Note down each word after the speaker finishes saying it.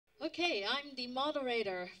Okay, I'm the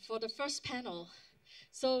moderator for the first panel.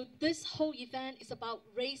 So this whole event is about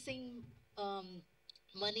raising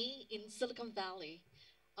money in Silicon Valley.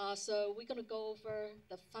 So we're going to go over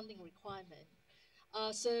the funding requirement.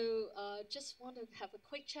 Just want to have a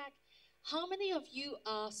quick check. How many of you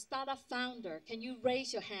are startup founder? Can you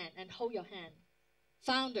raise your hand and hold your hand?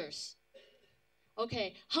 Founders.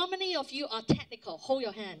 Okay. How many of you are technical? Hold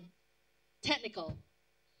your hand. Technical.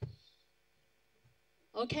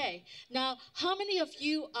 Okay. Now, how many of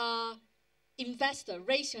you are investor?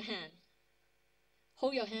 Raise your hand.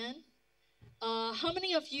 Hold your hand. How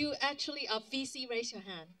many of you actually are VC? Raise your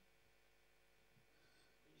hand.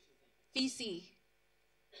 VC.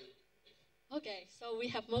 Okay, so we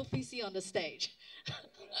have more VC on the stage.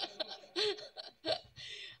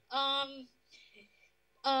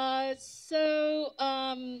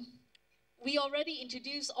 We already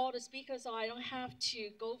introduced all the speakers, so I don't have to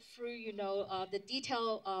go through, the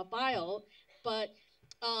detailed bio, but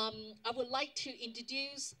I would like to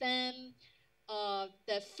introduce them,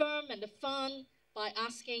 the firm and the fund by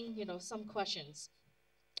asking, some questions.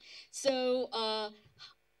 So,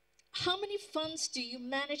 how many funds do you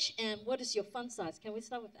manage, and what is your fund size? Can we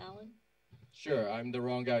start with Alan? Sure, I'm the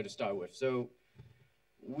wrong guy to start with. So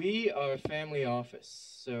we are a family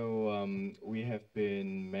office. So we have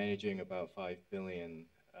been managing about 5 billion.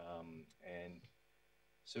 And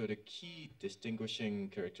so the key distinguishing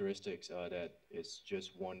characteristics are that it's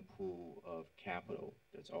just one pool of capital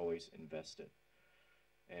that's always invested.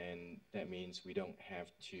 And that means we don't have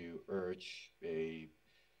to urge a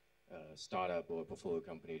startup or a portfolio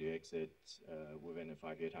company to exit within a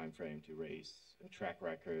 5-year time frame to raise a track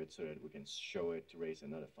record so that we can show it to raise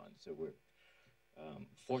another fund. So we're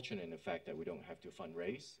fortunate in the fact that we don't have to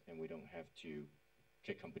fundraise and we don't have to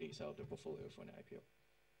kick companies out of the portfolio for an IPO.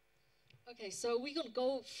 Okay, so we're going to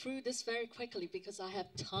go through this very quickly because I have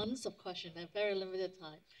tons of questions and very limited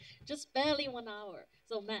time. Just barely 1 hour.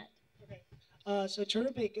 So Matt. Okay. So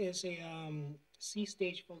ChurchBase is a C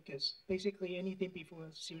stage focus. Basically anything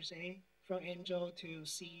before Series A, from angel to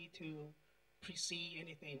C to pre-C,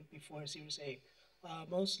 anything before Series A.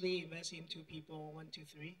 Mostly invest into people 1, 2,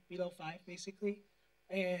 3, below 5 basically.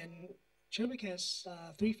 And ChurchBase has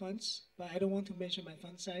 3 funds, but I don't want to mention my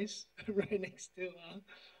fund size right next to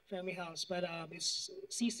Family House, but it's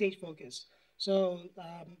C stage focus. So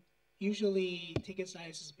usually ticket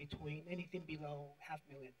size is between anything below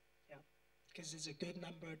 $500,000. Because it's a good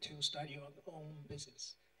number to start your own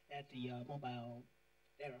business at the mobile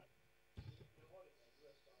era.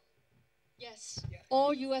 Yes, yeah.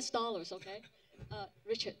 All US dollars, okay?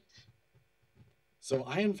 Richard. So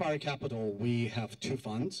Iron Fire Capital, we have 2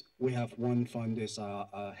 funds. We have one fund is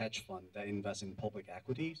a hedge fund that invests in public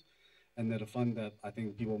equities. And then the fund that I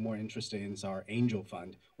think people are more interested in is our angel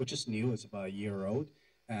fund, which is new, it's about a year old.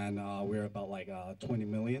 And we're about like 20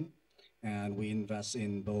 million. And we invest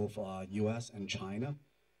in both US and China,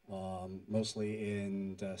 mostly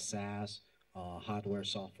in the SaaS, hardware,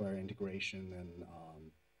 software integration, and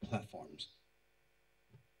platforms.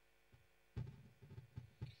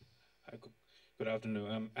 Hi, good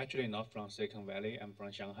afternoon. I'm actually not from Silicon Valley, I'm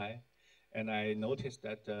from Shanghai. And I noticed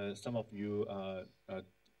that some of you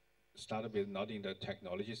started with not in the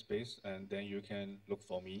technology space, and then you can look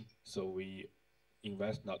for me. So we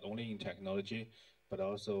invest not only in technology, but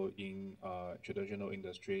also in traditional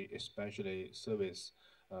industry, especially service,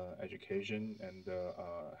 education, and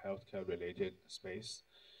healthcare related space.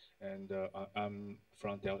 And I'm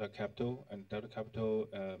from Delta Capital, and Delta Capital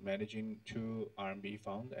managing 2 RMB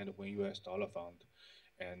fund and 1 US dollar fund.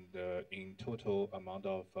 And in total amount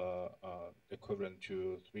of equivalent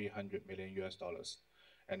to 300 million US dollars.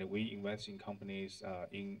 And we invest in companies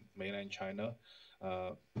in mainland China,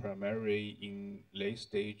 primarily in late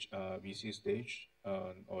stage VC stage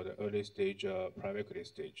or the early stage private equity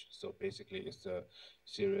stage. So basically it's the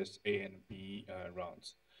Series A and B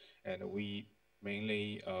rounds. And we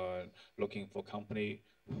mainly looking for company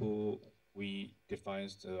who we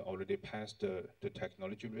defines already passed the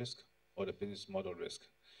technology risk or the business model risk.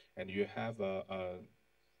 And you have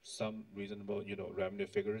some reasonable revenue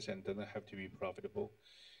figures and doesn't have to be profitable.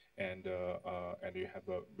 And you have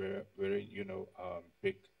a very, very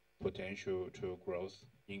big potential to growth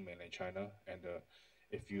in mainland China. And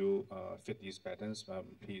if you fit these patterns,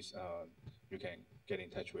 please you can get in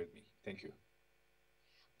touch with me. Thank you.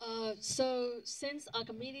 So since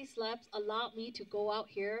Archimedes Labs allowed me to go out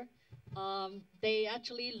here, they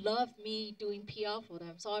actually love me doing PR for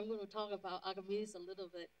them. So I'm going to talk about Archimedes a little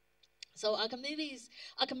bit. So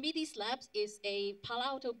Archimedes Labs is a Palo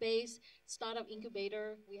Alto-based startup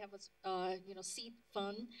incubator. We have a seed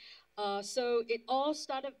fund. So it all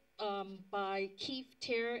started by Keith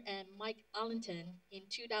Tear and Mike Allington in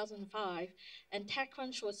 2005, and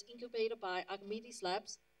TechCrunch was incubated by Archimedes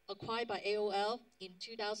Labs, acquired by AOL in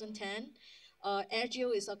 2010.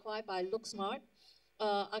 Agile is acquired by LookSmart.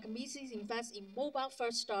 Archimedes invests in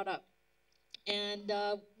mobile-first startup, and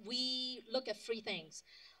we look at three things: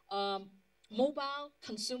 mobile,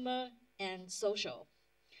 consumer, and social.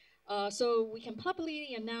 So we can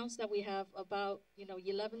publicly announce that we have about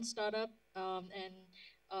 11 startup,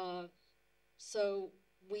 and so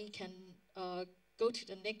we can go to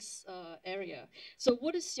the next area. So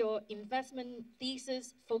what is your investment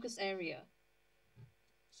thesis focus area?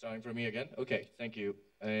 Starting from me again? Okay, thank you.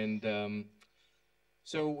 And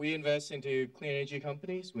so we invest into clean energy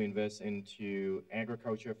companies. We invest into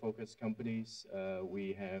agriculture-focused companies.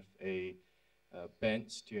 We have a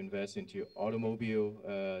bent to invest into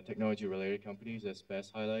automobile technology-related companies, as Bess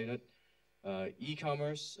highlighted.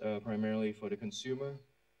 E-commerce, primarily for the consumer,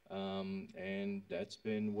 and that's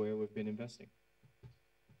been where we've been investing.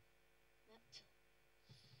 Matt,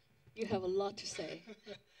 you have a lot to say.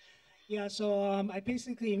 Yeah, so I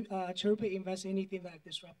basically Cherubic invest in anything that's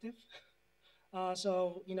disruptive.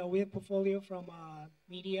 So we have portfolio from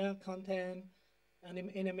media, content,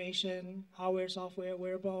 animation, hardware, software,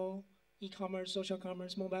 wearable, e-commerce, social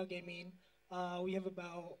commerce, mobile gaming. We have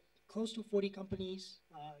about close to 40 companies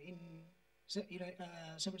in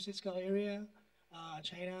San Francisco area,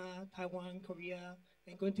 China, Taiwan, Korea,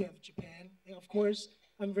 and going to have Japan. And of course,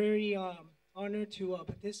 I'm very honored to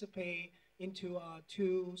participate into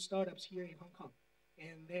 2 startups here in Hong Kong,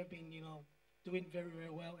 and they've been doing very,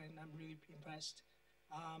 very well, and I'm really impressed.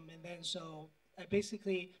 And then so I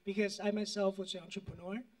basically, because I myself was an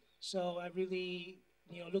entrepreneur, so I really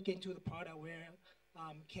look into the product where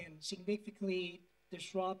can significantly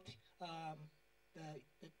disrupt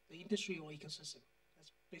the industry or ecosystem.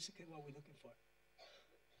 That's basically what we're looking for.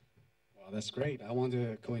 Well, that's great. I want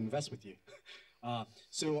to co-invest with you.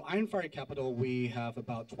 So Ironfire Capital, we have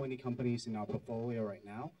about 20 companies in our portfolio right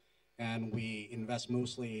now, and we invest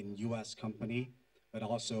mostly in U.S. company, but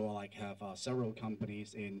also have several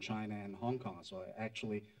companies in China and Hong Kong. So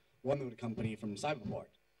actually, one of the company from Cyberport,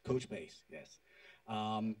 CrunchBase, yes.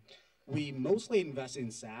 We mostly invest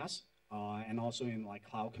in SaaS and also in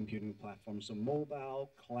cloud computing platforms. So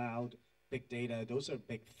mobile, cloud, big data, those are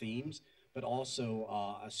big themes. But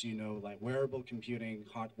also, as you know, wearable computing,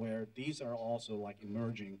 hardware, these are also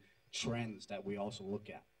emerging trends that we also look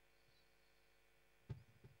at.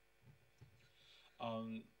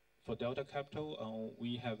 For Delta Capital,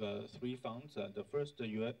 we have 3 funds. The first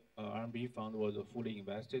US RMB fund was fully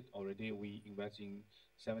invested already. We invest in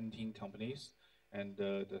 17 companies. And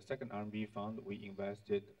the second RMB fund, we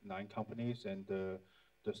invested 9 companies. And the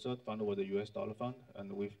third fund was the US dollar fund,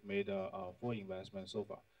 and we've made 4 investments so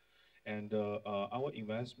far. And our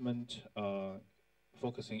investment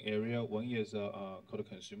focusing area, one is called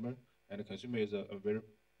consumer, and the consumer is a very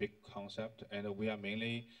big concept, and we are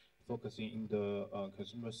mainly focusing in the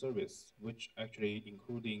consumer service, which actually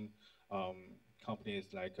including companies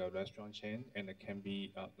like a restaurant chain, and it can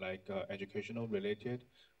be educational related.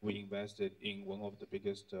 We invested in one of the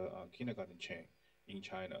biggest kindergarten chain in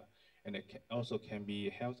China, and it also can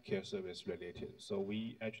be healthcare service related. So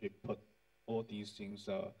we actually put all these things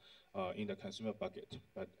in the consumer bucket,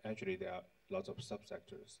 but actually there are lots of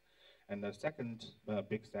subsectors. And the second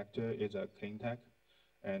big sector is clean tech,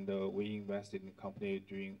 and we invested in a company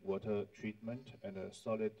doing water treatment and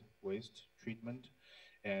solid waste treatment,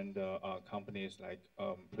 and companies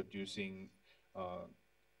producing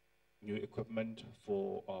new equipment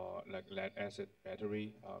for lead acid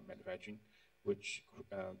battery manufacturing, which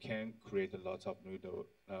can create a lot of new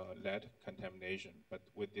lead contamination. But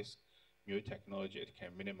with this new technology, it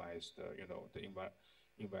can minimize the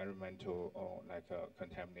environmental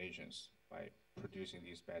contaminations by producing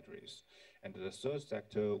these batteries. And the third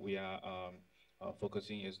sector we are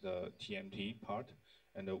focusing is the TMT part,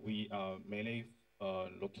 and we are mainly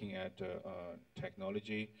looking at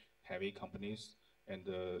technology heavy companies. And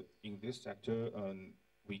in this sector,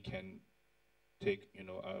 we can take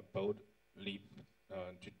a bold leap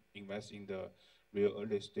to invest in the real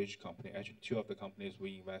early stage company. Actually, 2 of the companies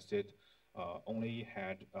we invested only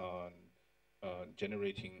had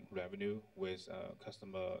generating revenue with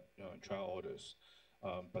customer trial orders.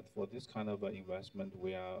 But for this kind of investment,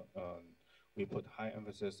 we put high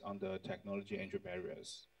emphasis on the technology entry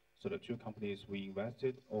barriers. So the 2 companies we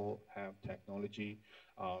invested all have technology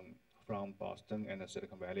from Boston and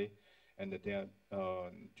Silicon Valley, and they are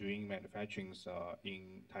doing manufacturing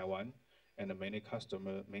in Taiwan, and the main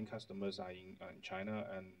customers are in China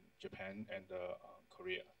and Japan and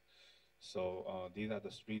Korea. So these are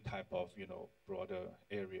the three type of broader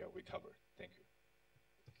area we cover. Thank you.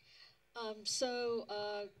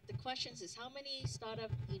 The question is, how many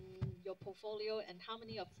startups in your portfolio and how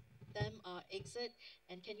many of them are exit?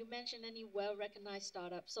 And can you mention any well-recognized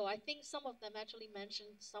startups? So I think some of them actually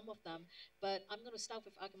mentioned some of them, but I'm going to start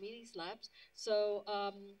with Archimedes Labs. So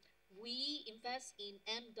we invest in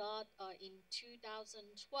MDOT in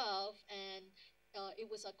 2012, and it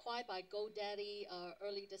was acquired by GoDaddy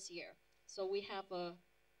early this year. So we have a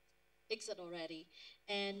exit already,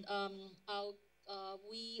 and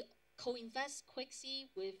we co-invest Quixie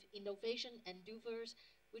with Innovation Endeavors,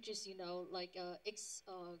 which is like ex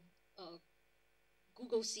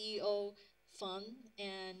Google CEO fund,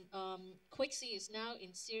 and Quixie is now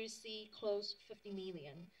in Series C, close 50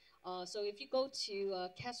 million. So if you go to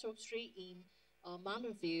Castro Street in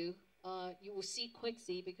Mountain View, you will see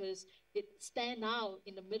Quixie because it stands out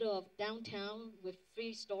in the middle of downtown with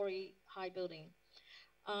 3-story high building.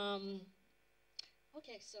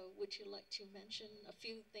 Okay, so would you like to mention a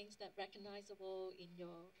few things that recognizable in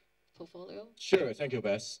your portfolio? Sure, thank you,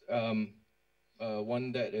 Bess.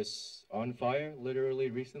 One that is on fire literally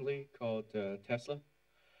recently called Tesla.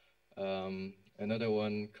 Another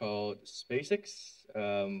one called SpaceX,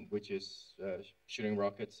 which is shooting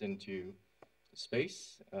rockets into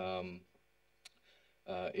space.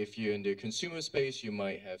 If you're in the consumer space, you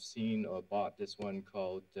might have seen or bought this one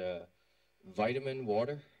called Vitamin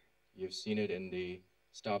Water. You've seen it in the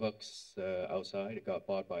Starbucks outside. It got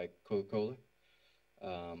bought by Coca-Cola.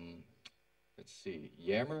 Let's see,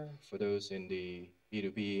 Yammer, for those in the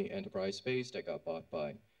B2B enterprise space, that got bought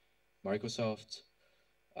by Microsoft.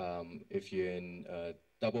 If you're in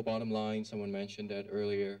double bottom line, someone mentioned that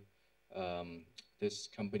earlier. This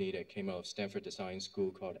company that came out of Stanford Design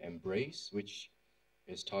School called Embrace, which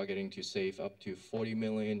is targeting to save up to 40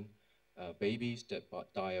 million babies that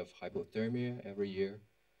die of hypothermia every year.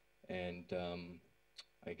 And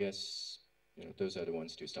I guess those are the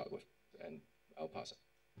ones to start with, and I'll pass it.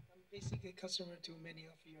 I'm basically a customer to many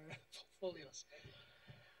of your portfolios.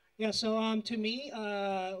 Yeah, so to me,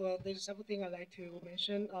 well, there's several things I'd like to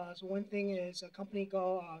mention. So one thing is a company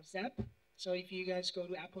called Zap. So if you guys go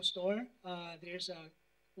to Apple Store, there's a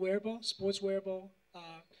wearable, sports wearable,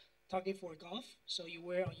 target for golf. So you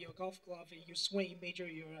wear on your golf glove and you swing, measure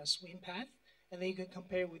your swing path, and then you can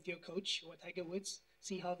compare with your coach or Tiger Woods,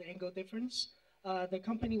 see how the angle difference. The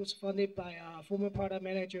company was funded by a former product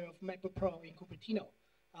manager of MacBook Pro in Cupertino.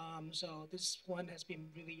 So this one has been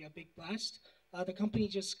really a big blast. The company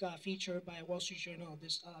just got featured by Wall Street Journal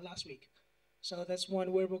this last week. So that's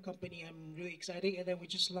one wearable company I'm really excited. And then we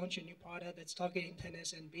just launched a new product that's targeting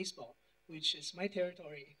tennis and baseball, which is my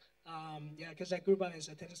territory. Yeah, because I grew up as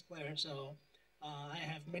a tennis player, so I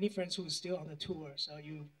have many friends who are still on the tour. So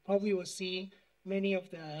you probably will see many of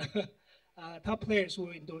the top players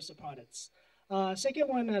who endorse the products. Second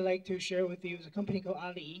one I'd like to share with you is a company called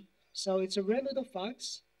Ali. So it's a red little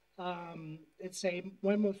fox. It's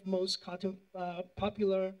one of the most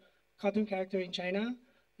popular cartoon character in China.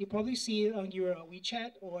 You probably see it on your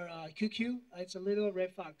WeChat or QQ. It's a little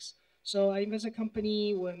red fox. So I invest a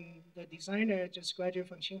company when the designer just graduated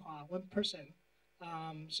from Tsinghua, one person.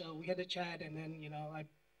 So we had a chat, and then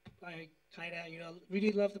I kind of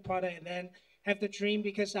really love the product, and then have the dream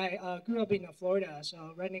because I grew up in Florida,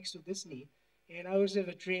 so right next to Disney, and I always have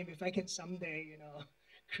a dream if I can someday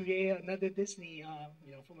create another Disney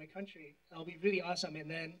for my country. That'll be really awesome. And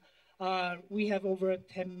then we have over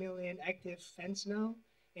 10 million active fans now,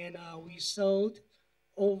 and we sold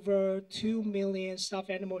over 2 million stuffed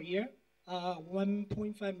animal a year,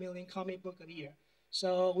 1.5 million comic book a year.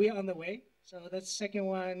 So we are on the way. So that's the second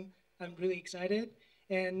one. I'm really excited.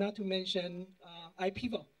 And not to mention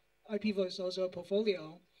IPEVO. IPEVO is also a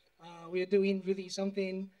portfolio. We are doing really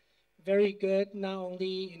something very good, not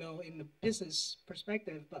only in the business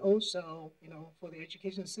perspective, but also for the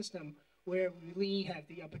education system, where we really have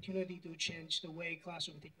the opportunity to change the way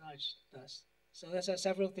classroom technology does. So that's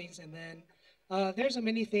several things. And then there's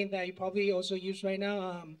many things that you probably also use right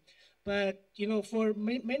now. But for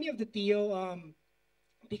many of the deal,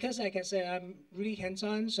 because like I said, I'm really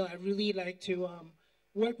hands-on, so I really like to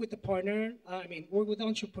work with the partner. Work with the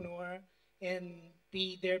entrepreneur and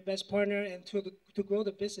be their best partner and to grow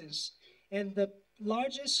the business. And the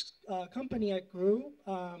largest company I grew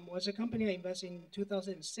was a company I invested in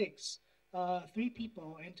 2006. 3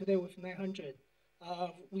 people, and today with 900.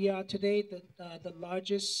 We are today the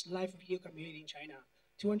largest live video community in China.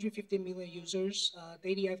 250 million users,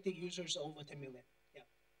 daily active users over 10 million. Yeah,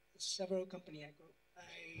 several companies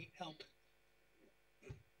I help.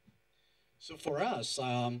 So for us,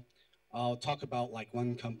 I'll talk about like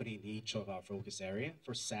one company in each of our focus area.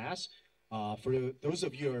 For SaaS, Those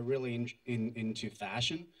of you who are really into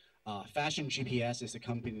fashion, Fashion GPS is the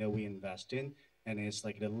company that we invest in, and it's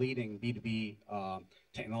like the leading B2B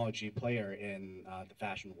technology player in the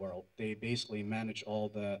fashion world. They basically manage all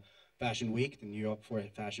the Fashion Week, the New York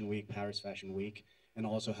Fashion Week, Paris Fashion Week, and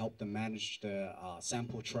also help them manage the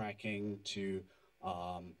sample tracking to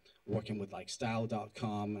working with like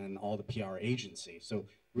style.com and all the PR agencies. So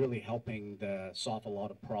really helping solve a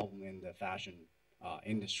lot of problem in the fashion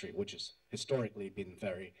industry, which has historically been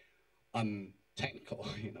very technical,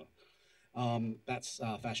 you know. That's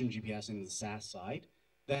Fashion GPS in the SaaS side.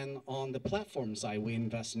 Then on the platform side, we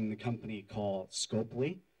invest in a company called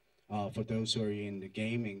Scopely. For those who are in the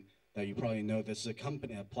gaming, that you probably know, this is a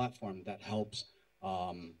company, a platform that helps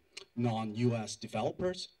non-US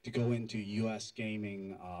developers to go into US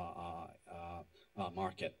gaming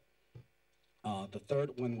market. The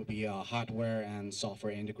third one would be hardware and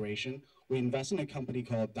software integration. We invest in a company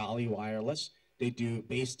called Dali Wireless. They do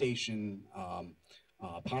base station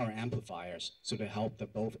power amplifiers, so to help the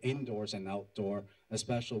both indoors and outdoor,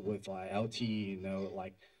 especially with LTE, you know,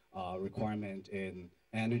 like requirement in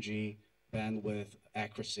energy, bandwidth,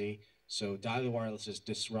 accuracy. So Dali Wireless is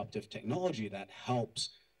disruptive technology that helps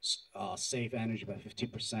save energy by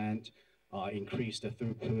 50%, increase the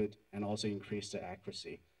throughput, and also increase the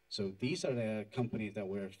accuracy. So these are the companies that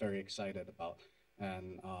we're very excited about.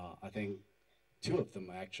 And I think 2 of them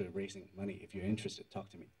are actually raising money. If you're interested, talk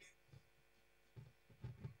to me.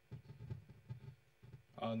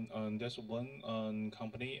 There's one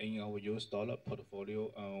company in our US dollar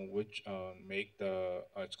portfolio which make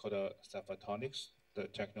it's called Cyberport. The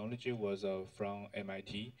technology was from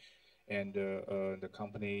MIT, and the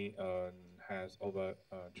company has over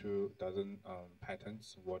 2,000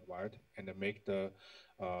 patents worldwide, and they make the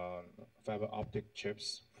fiber optic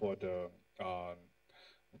chips for the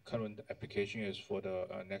current application is for the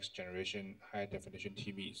next generation high definition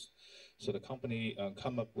TVs. So the company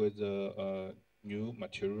come up with a new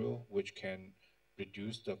material which can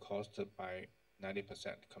reduce the cost by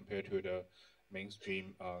 90% compared to the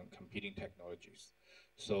mainstream competing technologies.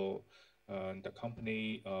 So the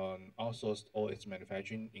company outsourced all its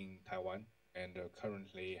manufacturing in Taiwan, and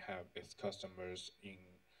currently have its customers in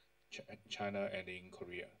China and in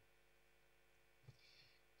Korea.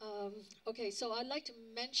 Okay, so I'd like to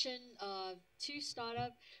mention 2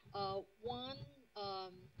 startups. One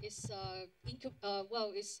is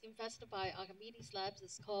is invested by Archimedes Labs.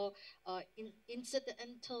 It's called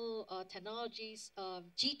Incidental Technologies,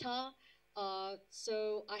 JITA.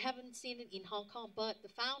 So I haven't seen it in Hong Kong, but the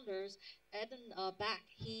founders, Eden Back,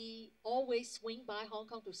 he always swing by Hong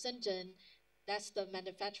Kong to Shenzhen. That's the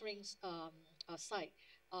manufacturing site.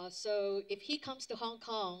 So if he comes to Hong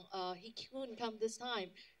Kong, he couldn't come this time.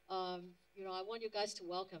 You know, I want you guys to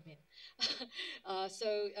welcome him.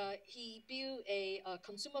 So he built a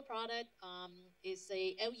consumer product. It's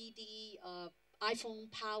a LED iPhone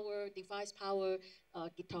power device power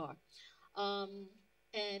guitar.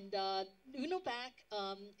 And Lunoback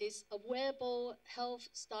is a wearable health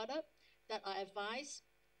startup that I advise.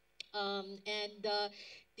 And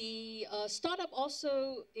the startup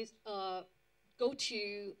also is go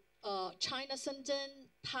to China, Shenzhen,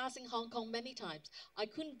 passing Hong Kong many times. I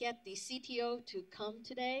couldn't get the CTO to come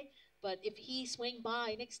today, but if he swing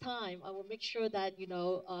by next time, I will make sure that, you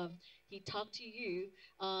know, he talked to you.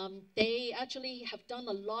 They actually have done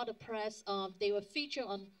a lot of press. They were featured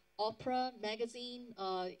on Opera magazine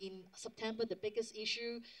in September, the biggest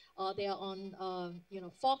issue. They are on, you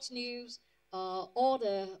know, Fox News, all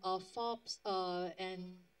the Forbes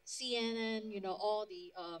and CNN, you know, all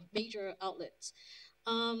the major outlets.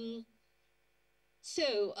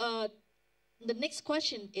 So the next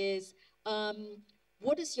question is,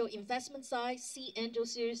 what is your investment size? Seed, angel,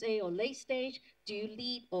 Series A, or late stage? Do you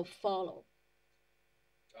lead or follow?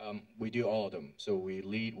 We do all of them. So we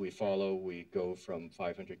lead, we follow, we go from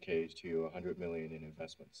 500K to 100 million in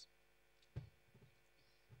investments.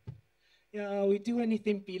 Yeah, we do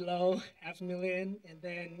anything below $500,000, and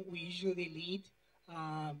then we usually lead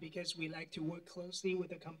because we like to work closely with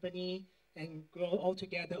the company and grow all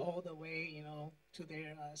together all the way, you know, to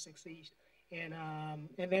their succeed. And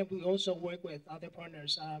then we also work with other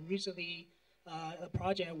partners. Recently, a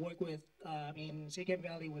project I worked with in Silicon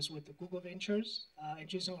Valley was with the Google Ventures, and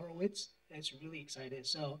Jason Horowitz. That's really excited.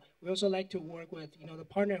 So we also like to work with, you know, the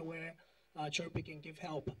partner where Chirpy can give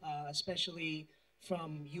help, especially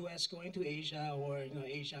from US going to Asia, or, you know,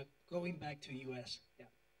 Asia going back to US. Yeah.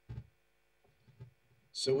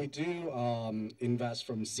 So we do invest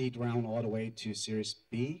from seed round all the way to Series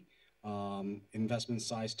B. Investment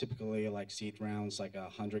size typically like seed rounds like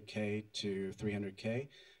 100K to 300K.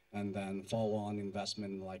 and then follow-on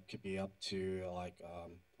investment like could be up to like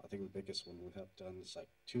I think the biggest one we have done is like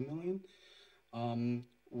 2 million.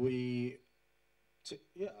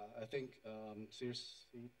 Yeah, I think Series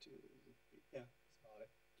C yeah,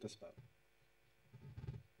 that's about it.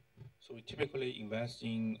 So we typically invest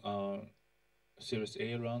in Series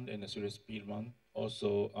A round and the Series B round.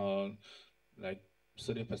 Also, like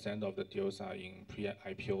 30% of the deals are in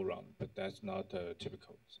pre-IPO round, but that's not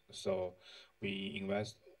typical. So we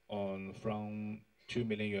invest from $2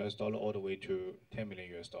 million all the way to $10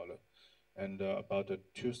 million. And about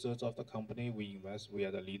 2/3 of the company we invest, we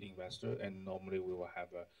are the lead investor, and normally we will have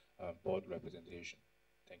a board representation.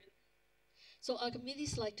 Thank you. So our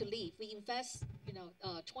committees like to lead. We invest,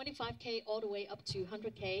 25K all the way up to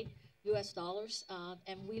 100K US dollars,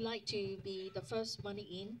 and we like to be the first money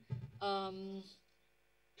in.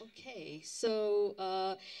 Okay, so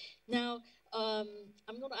now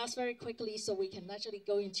I'm going to ask very quickly so we can actually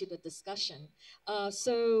go into the discussion.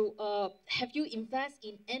 Have you invested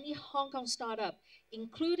in any Hong Kong startup,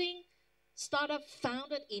 including startup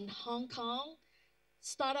founded in Hong Kong,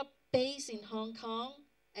 startup based in Hong Kong,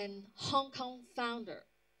 and Hong Kong founder?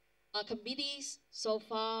 Our committees, so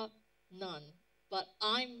far, none. But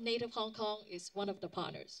I'm Native Hong Kong is one of the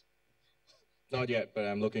partners. Not yet, but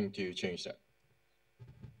I'm looking to change that.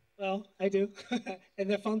 Well, I do, and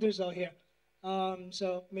the founders are here.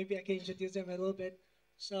 So maybe I can introduce them a little bit.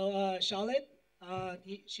 So Charlotte,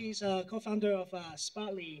 she's a co-founder of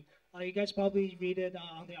Spotly. You guys probably read it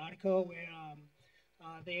on the article where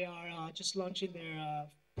they are just launching their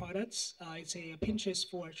products. It's a Pinterest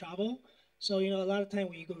for travel. So a lot of time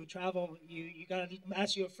when you go to travel, you gotta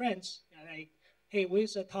ask your friends, like, hey,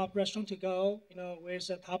 where's the top restaurant to go? Where's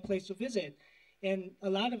the top place to visit? And a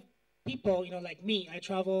lot of people, like me, I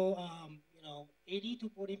travel, 80 to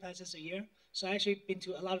 40 places a year. So I actually been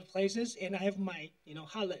to a lot of places, and I have my,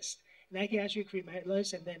 hot list. And I can actually create my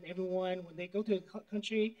list, and then everyone, when they go to a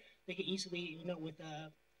country, they can easily,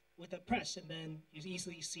 with a press, and then you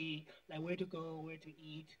easily see like where to go, where to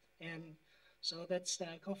eat, and so that's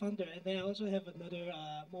the co-founder. And then I also have another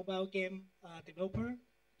mobile game developer,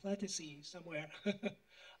 Platycy somewhere.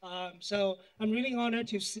 So I'm really honored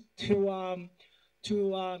to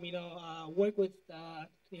work with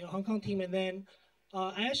Hong Kong team, and then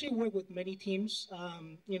I actually work with many teams.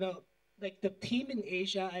 Like the team in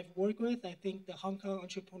Asia I've worked with, I think the Hong Kong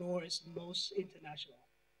entrepreneur is most international.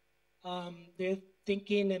 Their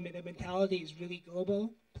thinking and their mentality is really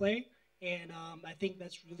global play, and I think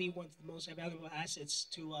that's really one of the most valuable assets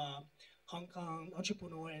to Hong Kong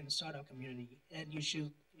entrepreneur and startup community. And you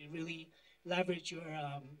should really leverage your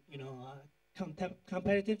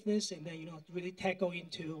competitiveness, and then really tackle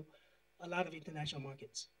into a lot of international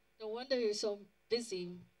markets. No wonder you're so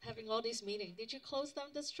busy having all these meetings. Did you close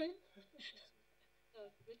down this trip?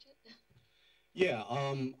 Richard? Yeah,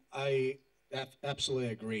 I absolutely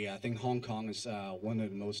agree. I think Hong Kong is one of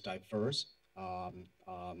the most diverse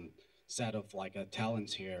set of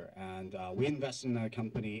talents here, and we invest in a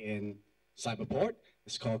company in Cyberport.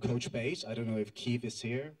 It's called CrunchBase. I don't know if Keith is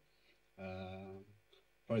here,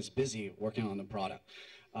 but he's busy working on the product.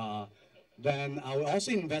 Then I will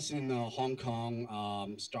also invest in a Hong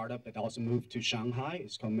Kong startup that also moved to Shanghai.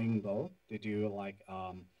 It's called Mingbo. They do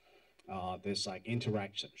this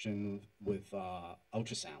interaction with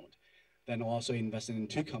ultrasound. Then also invested in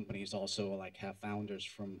 2 companies, also have founders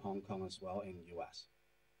from Hong Kong as well in US.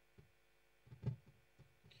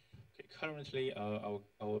 Okay, currently,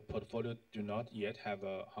 our portfolio do not yet have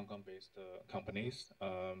Hong Kong-based companies,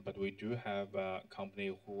 but we do have a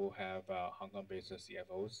company who have Hong Kong-based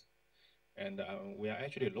CFOs. And we are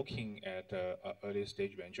actually looking at an early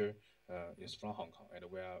stage venture is from Hong Kong, and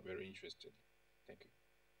we are very interested. Thank you.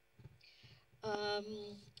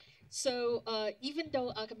 So even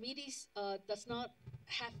though our committees does not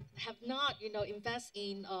have not invest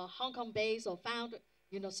in Hong Kong-based or found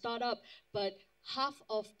startup, but half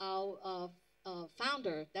of our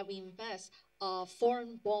founder that we invest are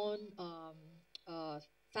foreign-born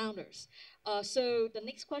founders. So the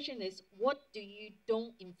next question is, what do you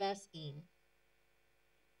don't invest in?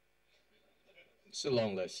 It's a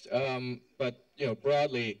long list, but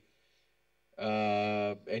broadly,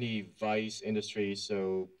 any vice industry,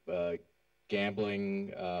 so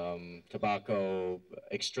gambling, tobacco,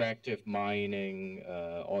 extractive mining,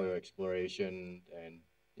 oil exploration, and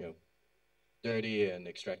dirty and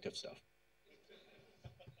extractive stuff.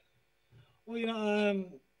 Well,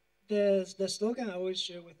 the slogan I always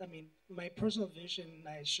share with, my personal vision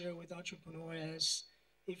I share with entrepreneurs is,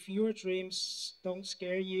 if your dreams don't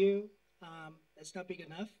scare you, it's not big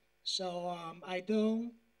enough. So I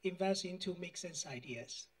don't invest into make sense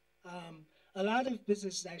ideas. a lot of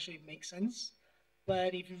businesses actually make sense,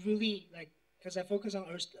 but if you really like, because I focus on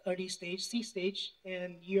early stage, C stage,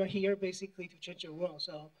 and you're here basically to change your world.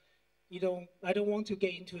 So I don't want to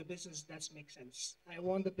get into a business that makes sense. I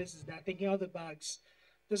want the business that thinking out the box.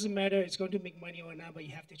 Doesn't matter it's going to make money or not, but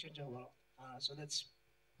you have to change your world. So that's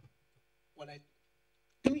what I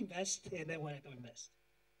do invest, and then what I don't invest.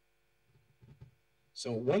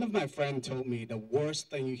 So one of my friends told me the worst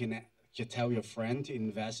thing you can tell your friend to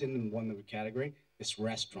invest in one of the category is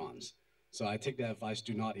restaurants. So I take the advice,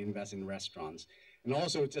 do not invest in restaurants. And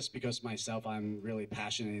also just because myself, I'm really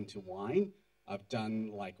passionate into wine. I've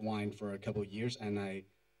done like wine for a couple of years, and I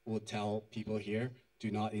will tell people here,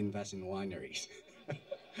 do not invest in wineries.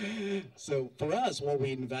 So for us, what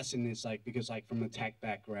we invest in is like, because like from a tech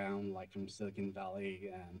background, like from Silicon Valley,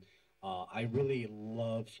 and I really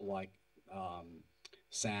love like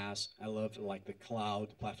SaaS. I love like the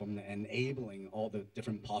cloud platform enabling all the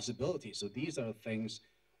different possibilities. So these are things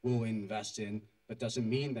we'll invest in, but doesn't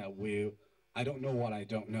mean that I don't know what I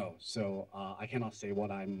don't know. So I cannot say what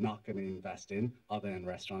I'm not going to invest in other than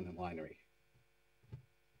restaurant and winery.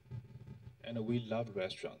 And we love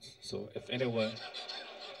restaurants. So if anyone,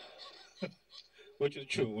 which is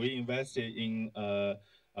true, we invested in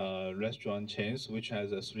restaurant chains, which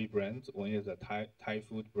has 3 brands. One is a Thai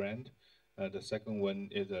food brand. The second one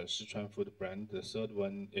is a Sichuan food brand. The third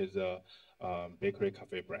one is a bakery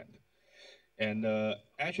cafe brand. And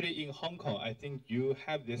actually in Hong Kong, I think you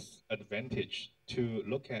have this advantage to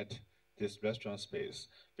look at this restaurant space,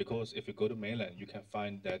 because if you go to mainland, you can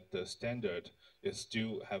find that the standard is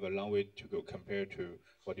still have a long way to go compared to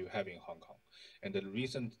what you have in Hong Kong. And the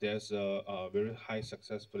reason there's a very high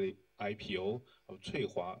successfully IPO of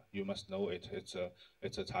Cuihua, you must know it. It's a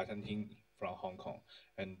Cha Ting from Hong Kong,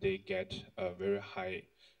 and they get a very high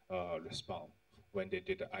response when they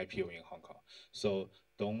did the IPO in Hong Kong. So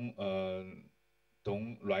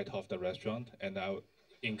don't write off the restaurant, and I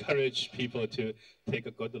encourage people to take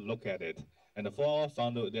a good look at it. And for our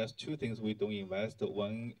fund, there's 2 things we don't invest.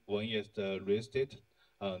 One is the real estate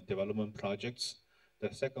development projects.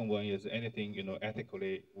 The second one is anything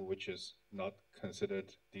ethically which is not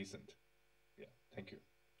considered decent. Yeah, thank you.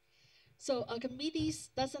 So Archimedes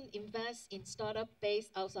doesn't invest in startup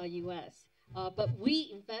based outside US, but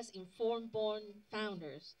we invest in foreign-born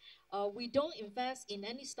founders. We don't invest in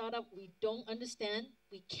any startup we don't understand,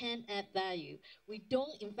 we can't add value. We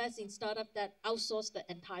don't invest in startup that outsource the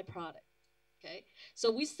entire product, okay?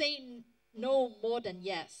 So we say no more than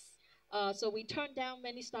yes. So we turn down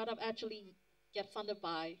many startup actually get funded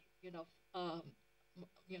by,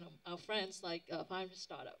 our friends like Founder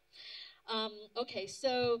Startup. Okay,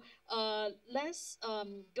 so let's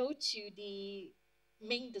go to the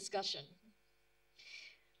main discussion.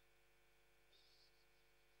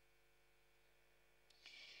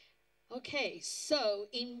 Okay, so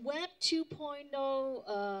in Web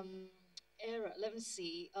 2.0 era, let me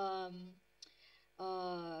see.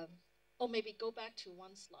 Maybe go back to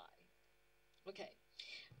one slide. Okay.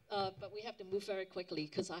 But we have to move very quickly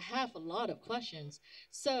because I have a lot of questions.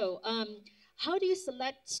 So how do you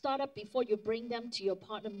select startup before you bring them to your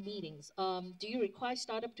partner meetings? Do you require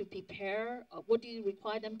startup to prepare? What do you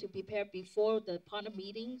require them to prepare before the partner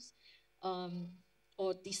meetings?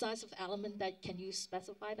 Or decisive element that can you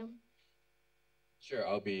specify them? Sure,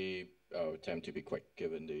 I'll attempt to be quick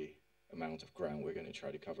given the amount of ground we're going to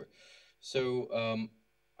try to cover. So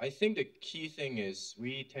I think the key thing is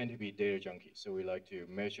we tend to be data junkies. So we like to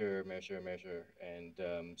measure. And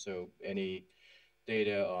so any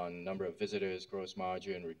data on number of visitors, gross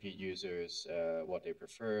margin, repeat users, what they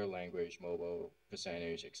prefer, language, mobile,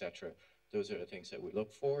 percentage, etc. Those are the things that we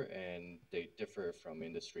look for, and they differ from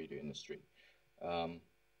industry to industry. I'll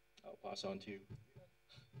pass on to you.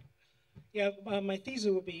 Yeah, my thesis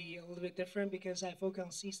will be a little bit different because I focus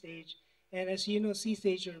on C stage. And as you know, C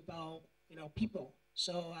stage are about people.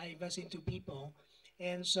 So I invest into people.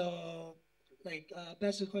 And so like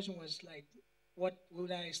Beth's question was like, what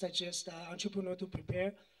would I suggest entrepreneur to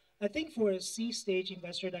prepare? I think for a C stage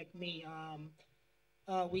investor like me,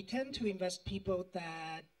 we tend to invest people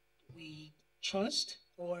that we trust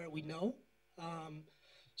or we know.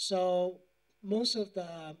 So most of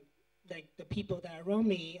the people that are around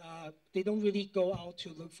me, they don't really go out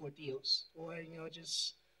to look for deals or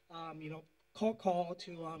just call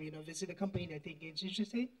to visit a company they think is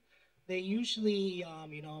interesting. They usually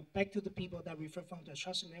back to the people that refer from the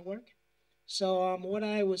trusted network. So what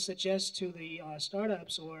I would suggest to the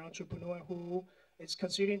startups or entrepreneur who is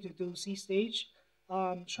considering to do C stage,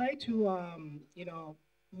 try to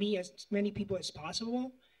meet as many people as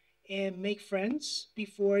possible and make friends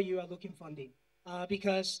before you are looking funding,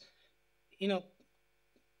 because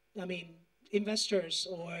I mean, investors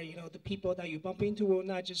or the people that you bump into will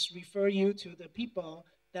not just refer you to the people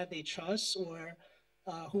that they trust or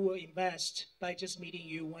who will invest by just meeting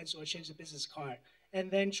you once or change the business card. And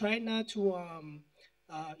then try not to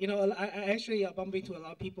I actually bump into a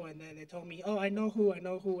lot of people and then they told me, oh, I know who,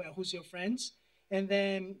 who's your friends. And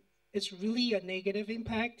then it's really a negative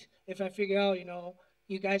impact if I figure out,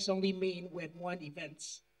 you guys only meet with one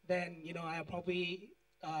events, then, I probably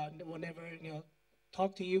will never,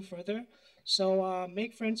 talk to you further. So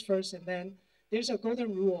make friends first, and then there's a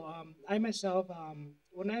golden rule. I myself,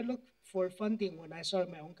 when I look for funding when I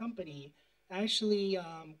started my own company, I actually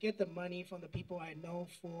get the money from the people I know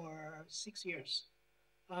for 6 years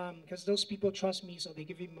because those people trust me, so they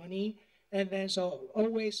give me money. And then so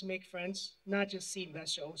always make friends, not just C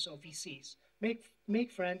investors, also VCs.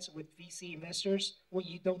 Make friends with VC investors when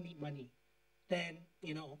you don't need money. Then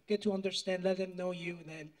get to understand, let them know you, and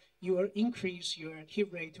then you will increase your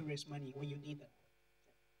hit rate to raise money when you need them.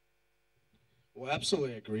 Well,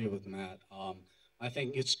 absolutely agree with Matt. I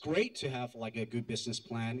think it's great to have like a good business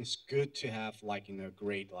plan. It's good to have like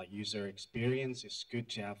great like user experience. It's good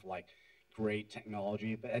to have like great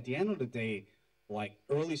technology. But at the end of the day, like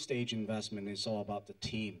early stage investment is all about the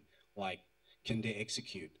team. Like, can they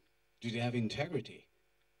execute? Do they have integrity?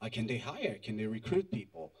 Can they hire? Can they recruit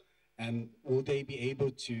people? And will they be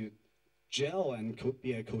able to gel and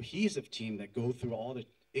be a cohesive team that go through all the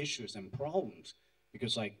issues and problems?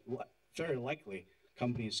 Because like very likely,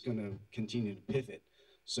 company is going to continue to pivot.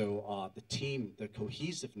 So the team, the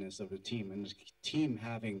cohesiveness of the team, and the team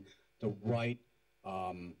having the right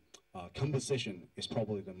composition is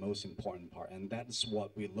probably the most important part, and that's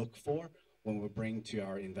what we look for when we bring to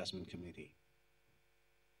our investment committee.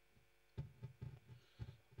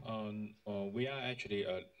 We are actually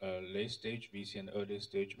a late stage VC and early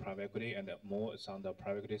stage private equity, and more is on the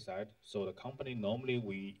private equity side. So the company normally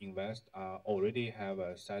we invest already have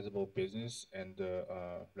a sizable business and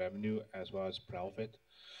revenue as well as profit,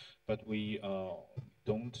 but we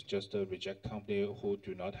don't just reject company who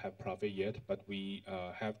do not have profit yet, but we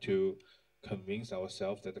have to convince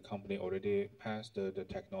ourselves that the company already passed the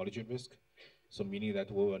technology risk. So meaning that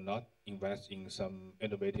we will not invest in some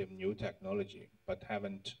innovative new technology, but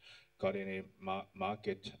haven't got any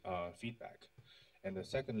market feedback. And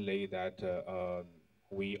secondly, that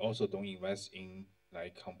we also don't invest in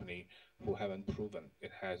like company who haven't proven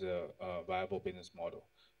it has a viable business model.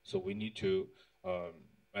 So we need to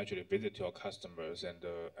actually visit your customers and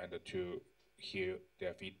to hear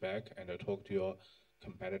their feedback and talk to your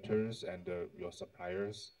competitors and your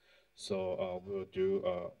suppliers. So we'll do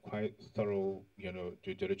quite thorough,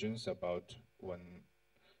 due diligence about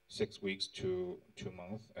 6 weeks to 2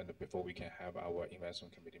 months, and before we can have our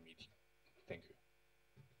investment committee meeting. Thank you.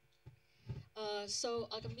 So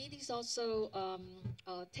our committees also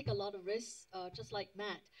take a lot of risks, just like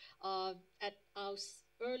Matt. At our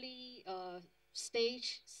early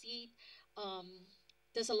stage seed,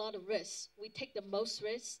 there's a lot of risks. We take the most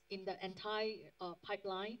risks in the entire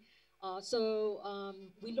pipeline. So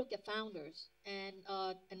we look at founders and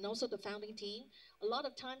also the founding team. A lot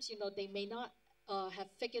of times, they may not have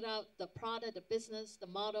figured out the product, the business, the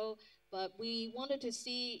model, but we wanted to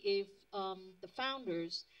see if the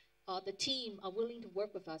founders, the team are willing to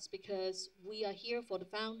work with us, because we are here for the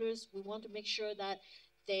founders. We want to make sure that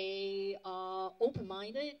they are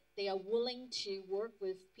open-minded. They are willing to work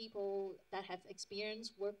with people that have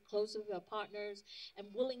experience, work closely with our partners, and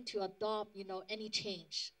willing to adopt, any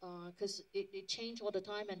change, because it changes all the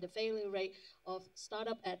time, and the failure rate of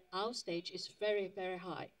startup at our stage is very, very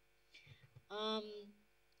high.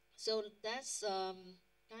 So that's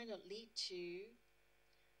kind of lead to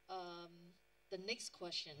the next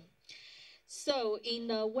question. So in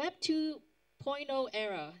the Web 2.0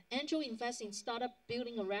 era, angel invests in startup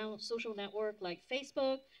building around social network like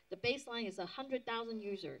Facebook. The baseline is 100,000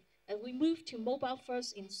 users. As we move to mobile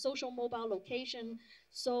first in social mobile location,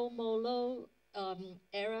 SOMOLO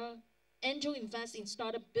era, angel invests in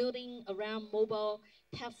startup building around mobile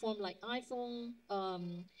platform like iPhone,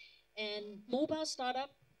 and mobile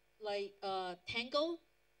startup like Tango.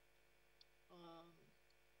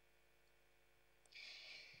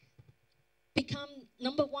 Become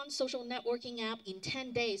 #1 social networking app in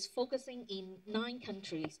 10 days, focusing in 9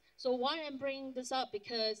 countries. So why I'm bringing this up,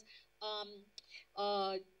 because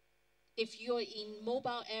if you're in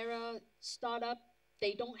mobile era startup,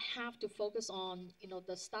 they don't have to focus on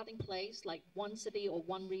the starting place like one city or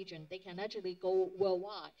one region. They can actually go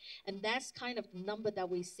worldwide, and that's kind of the number that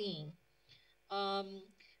we're seeing.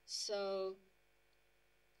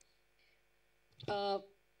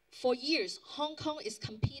 For years, Hong Kong is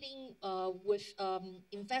competing with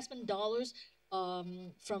investment dollars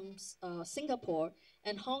from Singapore,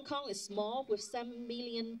 and Hong Kong is small with 7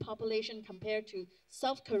 million population compared to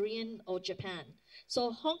South Korean or Japan.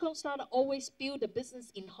 So Hong Kong startup always build a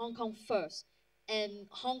business in Hong Kong first and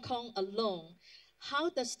Hong Kong alone. How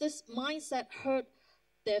does this mindset hurt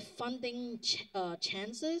their funding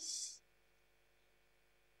chances?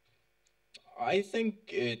 I think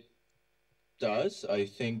it does. I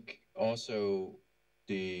think also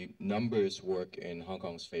the numbers work in Hong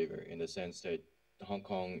Kong's favor in the sense that Hong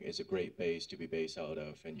Kong is a great base to be based out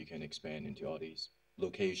of, and you can expand into all these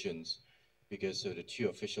locations because of the two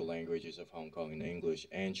official languages of Hong Kong in English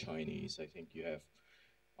and Chinese. I think you have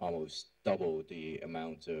almost double the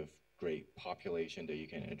amount of great population that you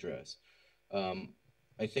can address.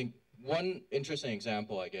 I think one interesting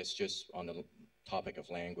example, I guess, just on the topic of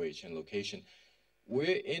language and location,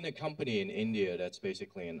 we're in a company in India that's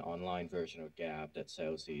basically an online version of Gap that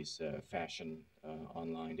sells these fashion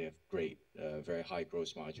online. They have great, very high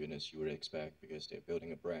gross margin, as you would expect, because they're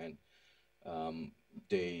building a brand.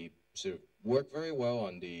 They sort of work very well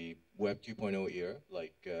on the Web 2.0 era,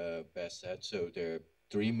 like Beth said. So there are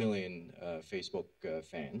 3 million Facebook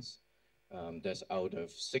fans. That's out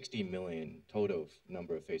of 60 million total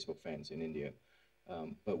number of Facebook fans in India.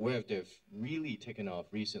 But where they've really taken off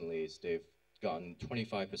recently is they've gotten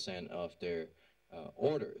 25% of their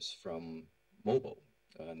orders from mobile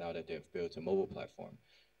now that they've built a mobile platform.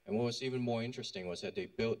 And what was even more interesting was that they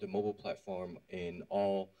built the mobile platform in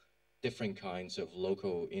all different kinds of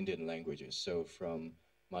local Indian languages. So from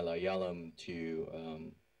Malayalam to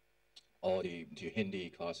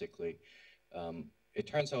Hindi classically. It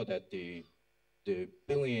turns out that the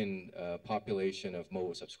billion population of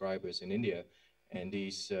mobile subscribers in India and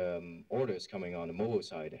these orders coming on the mobile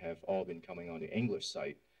side have all been coming on the English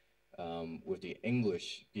side, with the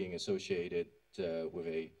English being associated with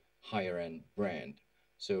a higher end brand.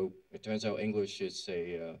 So it turns out English is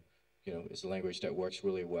is a language that works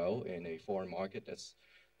really well in a foreign market that's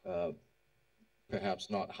perhaps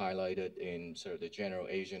not highlighted in sort of the general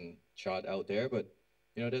Asian chart out there, but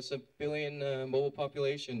there's a billion mobile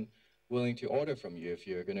population willing to order from you if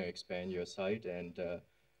you're going to expand your site and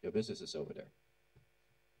your business is over there.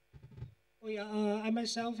 Well, yeah, I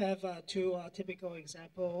myself have two typical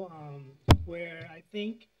example where I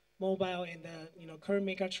think mobile in the current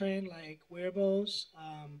mega trend like wearables,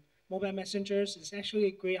 mobile messengers is actually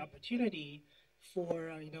a great opportunity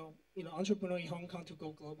for entrepreneur in Hong Kong to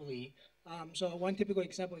go globally. So one typical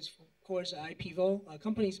example is, of course, IPEVO. A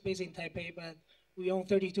company is based in Taipei, but we own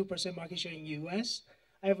 32% market share in US.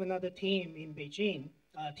 I have another team in Beijing,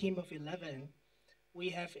 a team of 11. We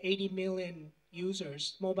have 80 million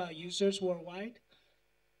users, mobile users worldwide.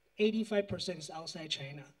 85% is outside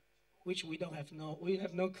China, which we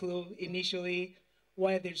have no clue initially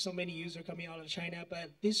why there's so many users coming out of China, but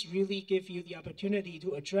this really gives you the opportunity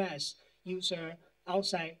to address user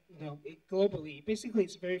outside, globally. Basically,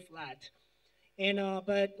 it's very flat. And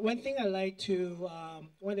but one thing I like to,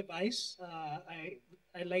 one advice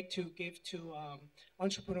I like to give to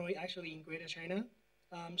entrepreneurs actually in Greater China.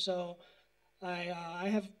 So I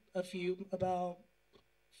have about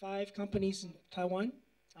 5 companies in Taiwan,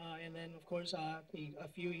 and then of course a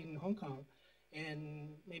few in Hong Kong,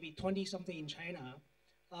 and maybe 20 something in China.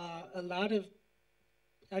 A lot of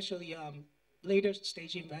actually later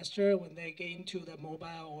stage investor, when they get into the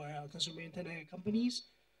mobile or consumer internet companies,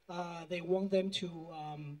 they want them to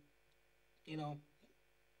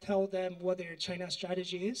tell them what their China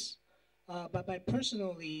strategy is. But I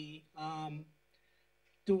personally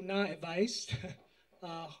do not advise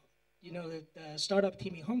the startup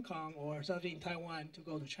team in Hong Kong or something in Taiwan to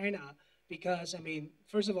go to China, because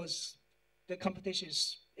first of all, the competition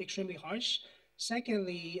is extremely harsh.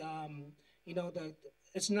 Secondly,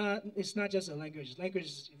 it's not just a language.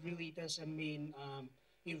 Language really doesn't mean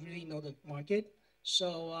you really know the market.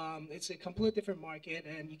 So it's a completely different market,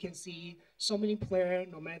 and you can see so many players,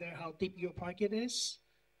 no matter how deep your market is.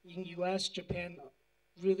 In US, Japan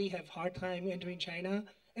really have hard time entering China.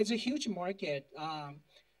 It's a huge market.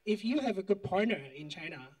 If you have a good partner in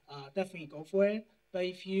China, definitely go for it. But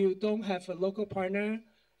if you don't have a local partner,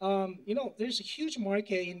 there's a huge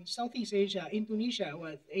market in Southeast Asia, Indonesia,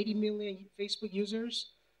 with 80 million Facebook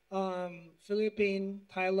users, Philippines,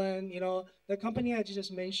 Thailand. The company I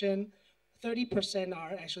just mentioned, 30%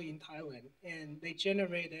 are actually in Thailand, and they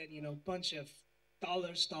generated a bunch of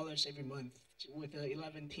dollars every month with the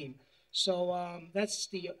 11 team. So that's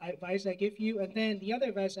the advice I give you. And then the other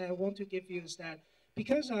advice I want to give you is that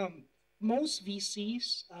because most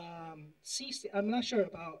VCs, I'm not sure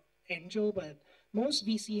about Angel, but most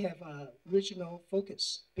VC have a regional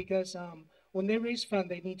focus, because when they raise fund,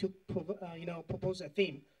 they need to propose a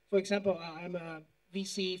theme. for example, I'm a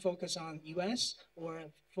VC focused on US or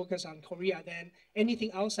focused on Korea, then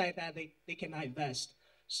anything outside that they cannot invest.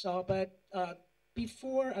 So, but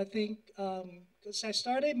before, I think, because I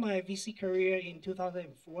started my VC career in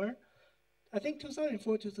 2004, I think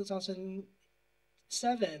 2004 to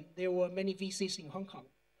 2007, there were many VCs in Hong Kong.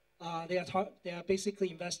 They are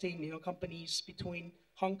basically investing, companies between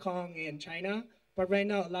Hong Kong and China. But right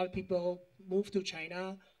now, a lot of people move to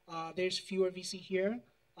China. There's fewer VC here.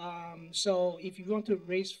 So if you want to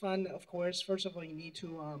raise fund, of course, first of all, you need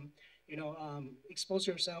to expose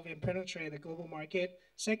yourself and penetrate the global market.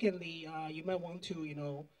 Secondly, you might want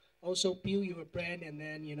to also build your brand and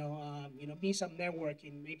then meet some network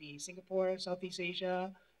in maybe Singapore, Southeast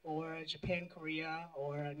Asia, or Japan, Korea,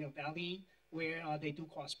 or Bali, where they do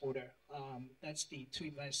cross border. That's the two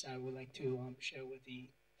advice I would like to share with the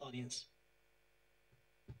audience.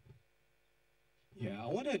 Yeah, I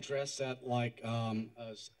want to address that. Like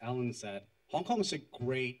as Alan said, Hong Kong is a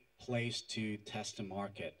great place to test the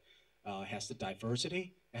market. It has the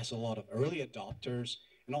diversity, it has a lot of early adopters,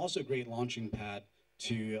 and also a great launching pad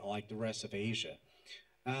to like the rest of Asia.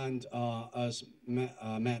 And as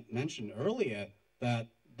Matt mentioned earlier, that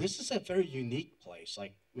this is a very unique place.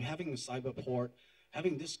 Like we're having the Cyberport,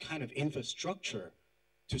 having this kind of infrastructure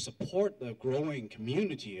to support the growing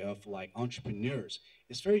community of like entrepreneurs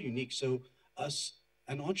is very unique. So as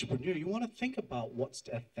an entrepreneur, you want to think about what's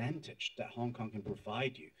the advantage that Hong Kong can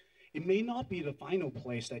provide you. It may not be the final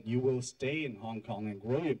place that you will stay in Hong Kong and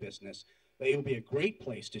grow your business, but it will be a great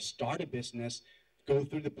place to start a business, go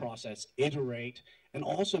through the process, iterate, and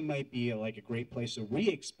also might be like a great place to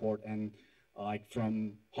re-export and like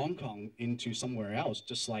from Hong Kong into somewhere else,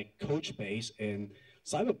 just like CrunchBase in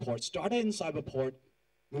Cyberport. Started in Cyberport,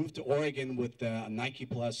 moved to Oregon with the Nike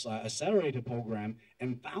Plus accelerator program,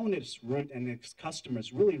 and found its root and its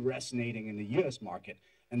customers really resonating in the US market.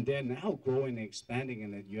 And they're now growing and expanding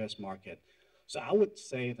in the US market. So I would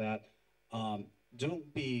say that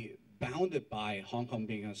don't be bounded by Hong Kong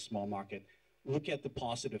being a small market. Look at the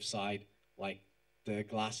positive side, like the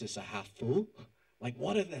glass is a half full. Like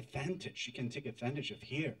what are the advantage you can take advantage of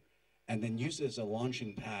here and then use it as a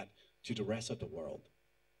launching pad to the rest of the world.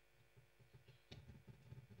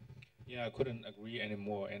 Yeah, I couldn't agree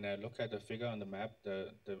anymore. And I look at the figure on the map,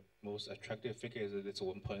 the most attractive figure is that it's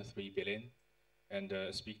 1.3 billion and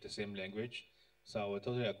speak the same language. So I would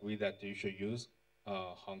totally agree that you should use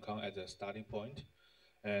Hong Kong as a starting point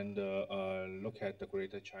and look at the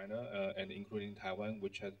Greater China and including Taiwan,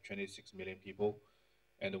 which has 26 million people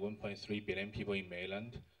and 1.3 billion people in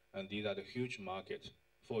mainland. And these are the huge market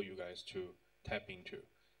for you guys to tap into.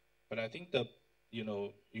 But I think the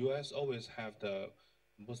US always have the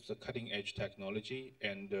most cutting edge technology,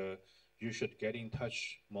 and you should get in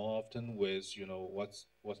touch more often with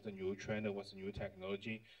what's the new trend and what's the new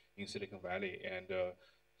technology in Silicon Valley. And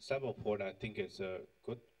Cyberport, I think, is a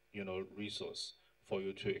good resource for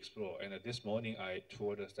you to explore. And this morning I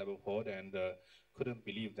toured the Cyberport and couldn't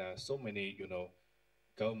believe that so many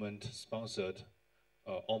government sponsored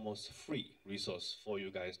almost free resource for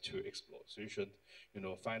you guys to explore. So you should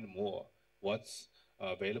find more what's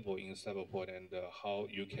available in Cyberport and how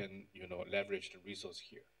you can leverage the resource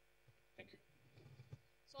here. Thank you.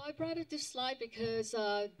 So I brought up this slide because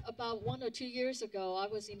about 1 or 2 years ago, I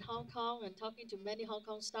was in Hong Kong and talking to many Hong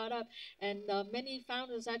Kong startups, and many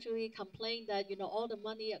founders actually complained that all the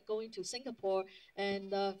money are going to Singapore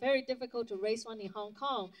and very difficult to raise money in Hong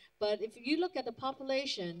Kong. But if you look at the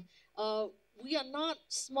population, we are not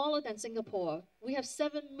smaller than Singapore. We have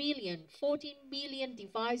 7 million, 14 million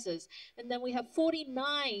devices, and then we have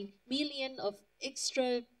 49 million of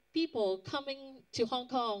extra people coming to Hong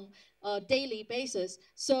Kong daily basis.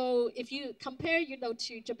 So if you compare,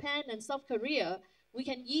 to Japan and South Korea, we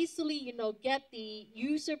can easily, get the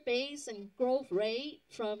user base and growth rate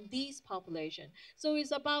from these population. So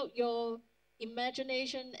it's about your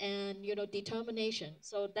imagination and, determination.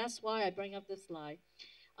 So that's why I bring up this slide.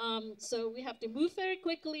 So we have to move very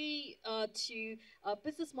quickly to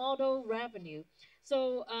business model revenue.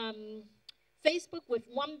 So Facebook with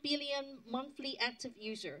 1 billion monthly active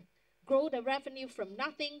user, grow the revenue from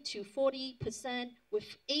nothing to 40% with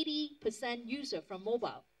 80% user from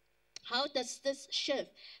mobile. How does this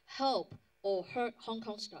shift help or hurt Hong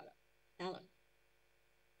Kong startup? Alan?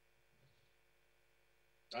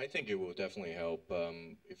 I think it will definitely help.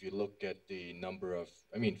 If you look at the number of,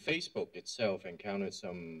 Facebook itself encountered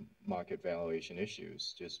some market valuation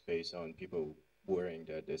issues just based on people worrying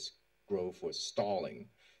that this growth was stalling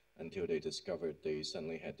until they discovered they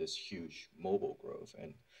suddenly had this huge mobile growth.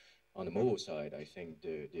 And on the mobile side, I think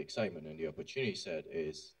the excitement and the opportunity set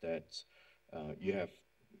is that you have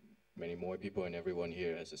many more people and everyone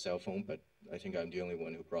here has a cell phone, but I think I'm the only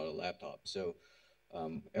one who brought a laptop. So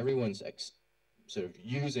everyone's sort of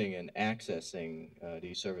using and accessing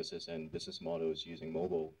these services and business models using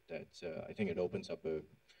mobile. That I think it opens up a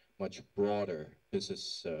much broader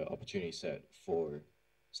business opportunity set for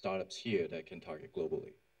startups here that can target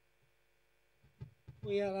globally.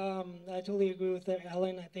 Well, yeah, I totally agree with that,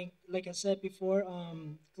 Alan. I think, like I said before,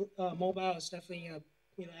 mobile is definitely a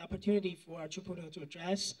opportunity for entrepreneurs to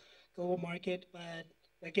address global market. But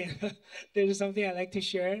again, there's something I like to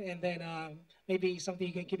share, and then maybe something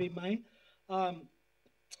you can keep in mind. Um,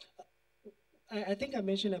 I think I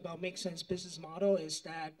mentioned about make sense business model is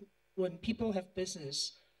that when people have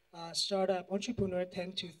business, startup entrepreneur uh,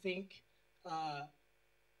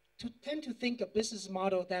 tend to think a business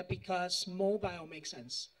model that because mobile makes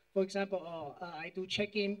sense. For example, I do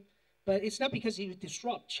check-in, but it's not because you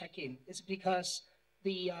disrupt check-in. It's because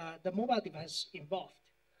the mobile device involved.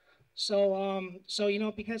 So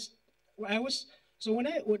because I was so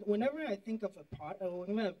whenever I think of a product, or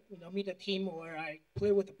whenever I, meet a team or I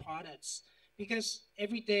play with the products, because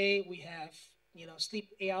every day we have sleep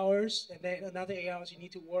 8 hours and then another 8 hours you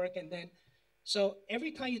need to work, and then so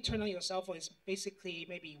every time you turn on your cell phone, it's basically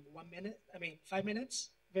maybe 1 minute. I mean 5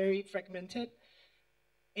 minutes, very fragmented,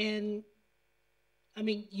 and I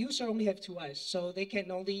mean user only have two eyes, so they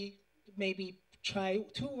can only maybe try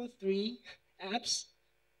 2 or 3 apps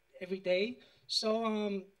every day.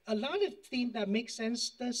 So a lot of things that make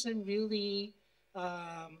sense doesn't really,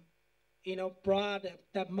 broad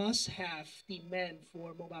that must have demand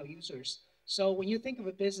for mobile users. So when you think of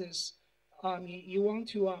a business, you want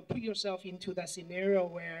to put yourself into that scenario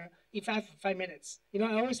where if I have 5 minutes,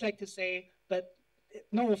 I always like to say, but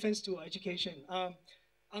no offense to education, on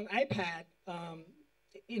iPad,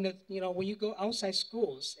 when you go outside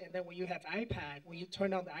schools and then when you have iPad, when you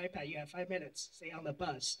turn on the iPad, you have 5 minutes, say on the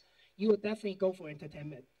bus, you will definitely go for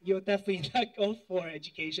entertainment. You'll definitely not go for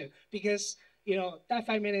education because that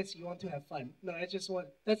 5 minutes you want to have fun. No,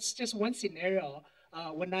 that's just one scenario.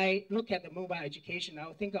 When I look at the mobile education,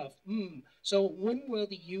 I'll think of, so when will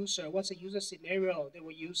the user, what's the user scenario they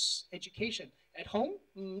will use education? At home?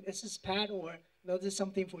 Is this pad or this is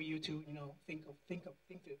something for you to, think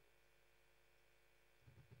to.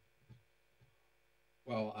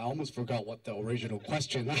 Well, I almost forgot what the original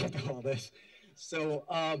question after all this. So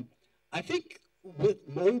I think with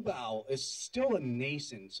mobile, it's still a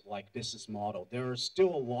nascent business model. There is still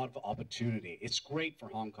a lot of opportunity. It's great for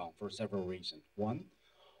Hong Kong for several reasons. One,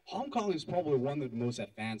 Hong Kong is probably one of the most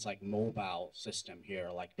advanced mobile system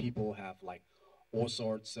here. People have all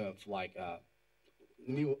sorts of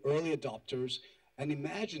new early adopters. And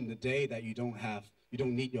imagine the day that you don't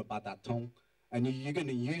need your badaton, and you're going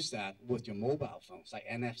to use that with your mobile phones, like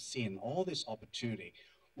NFC and all this opportunity.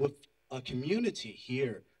 With a community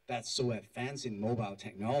here that's so advanced in mobile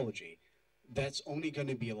technology, that's only going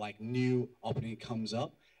to be new opportunity comes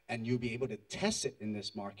up, and you'll be able to test it in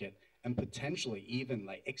this market and potentially even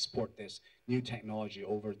export this new technology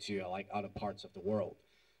over to other parts of the world.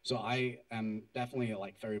 So I am definitely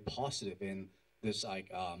very positive in this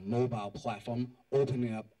mobile platform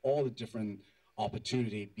opening up all the different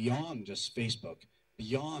opportunity beyond just Facebook,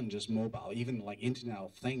 beyond just mobile, even Internet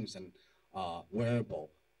of Things and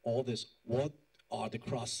wearable. All this, what are the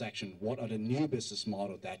cross section? What are the new business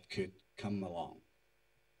model that could come along?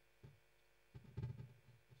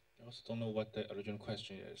 I also don't know what the original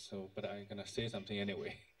question is, but I'm gonna say something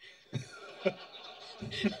anyway.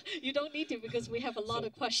 You don't need to because we have a lot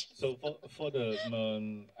of questions. So for the,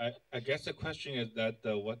 I guess the question is that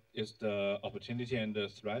what is the opportunity and the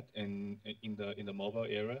threat in the mobile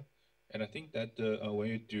era? And I think that when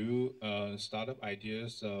you do startup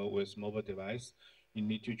ideas with mobile device, you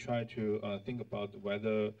need to try to think about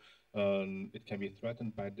whether it can be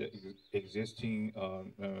threatened by the existing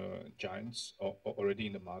giants already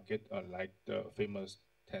in the market, like the famous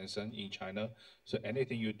Tencent in China. So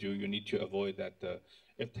anything you do, you need to avoid that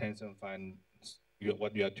if Tencent finds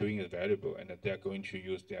what you are doing is valuable and that they are going to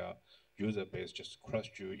use their user base just crush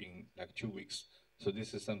you in 2 weeks. So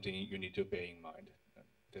this is something you need to bear in mind.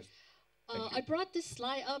 I brought this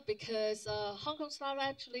slide up because Hong Kong startup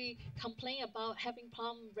actually complain about having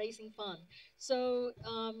problem raising fund. So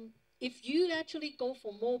if you actually go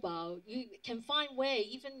for mobile, you can find way,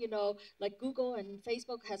 even, like Google and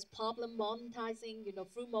Facebook has problem monetizing,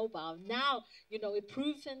 through mobile. Now, it's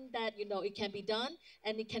proven that, it can be done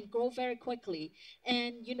and it can grow very quickly.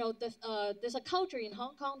 And, there's a culture in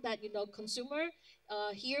Hong Kong that, consumer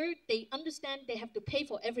here, they understand they have to pay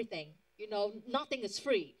for everything. Nothing is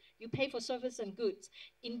free. You pay for service and goods.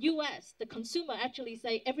 In US, the consumer actually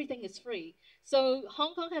say everything is free. So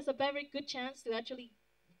Hong Kong has a very good chance to actually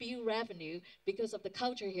build revenue because of the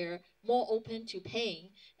culture here, more open to paying.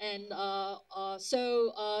 And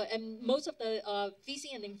and most of the VC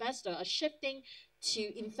and investor are shifting to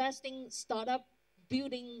investing startup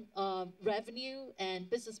building revenue and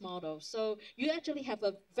business models. So you actually have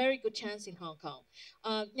a very good chance in Hong Kong.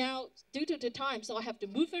 Now, due to the time, so I have to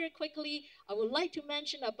move very quickly. I would like to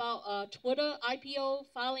mention about Twitter IPO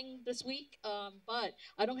filing this week, but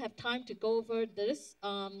I don't have time to go over this.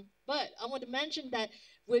 But I want to mention that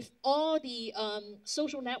with all the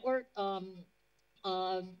social network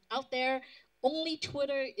out there, only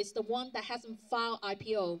Twitter is the one that hasn't filed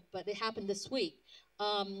IPO, but it happened this week.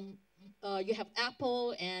 You have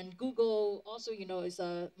Apple and Google also, is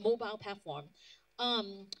a mobile platform.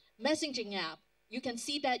 Messaging app, you can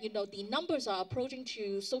see that, the numbers are approaching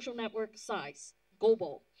to social network size,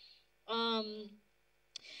 global.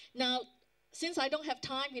 Now, since I don't have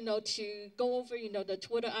time, to go over, the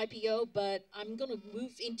Twitter IPO, but I'm going to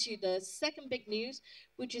move into the second big news,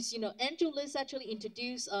 which is, AngelList actually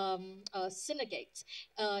introduced syndicates.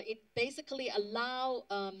 It basically allow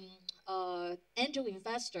angel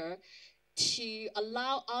investor to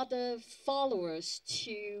allow other followers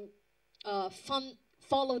to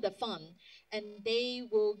follow the fund, and they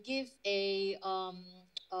will give a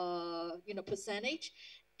percentage,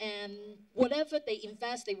 and whatever they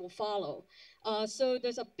invest, they will follow. So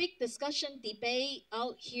there's a big discussion, debate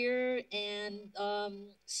out here, and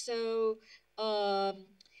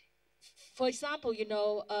for example,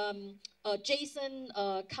 Jason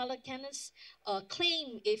Calacanis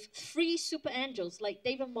claimed if 3 super angels like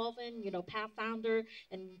David Morvan, Path founder,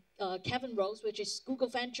 and Kevin Rose, which is Google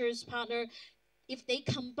Ventures partner, if they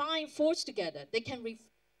combine force together, they can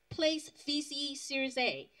replace VC Series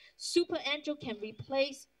A. Super angel can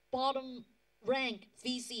replace bottom rank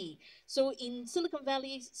VC. So in Silicon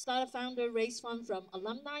Valley, startup founder raise fund from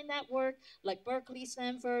alumni network like Berkeley,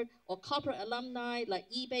 Stanford, or corporate alumni like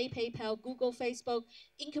eBay, PayPal, Google, Facebook,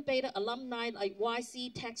 incubator alumni like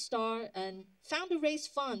YC, Techstar, and founder raise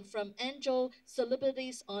fund from angel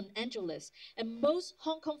celebrities on AngelList. And most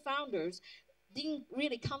Hong Kong founders didn't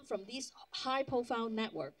really come from these high-profile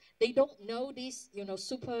network. They don't know these,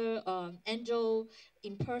 super angel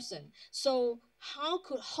in person. So how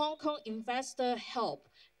could Hong Kong investor help?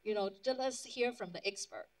 Let's hear from the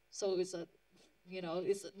expert. So it's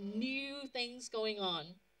it's new things going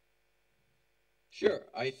on. Sure.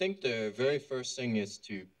 I think the very first thing is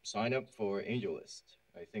to sign up for AngelList.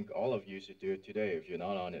 I think all of you should do it today if you're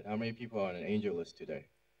not on it. How many people are on an AngelList today?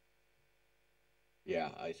 Yeah,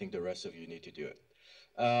 I think the rest of you need to do it.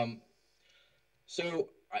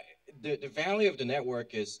 The value of the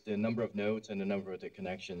network is the number of nodes and the number of the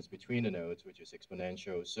connections between the nodes, which is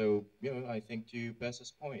exponential. So, I think to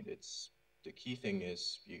Bess's point, the key thing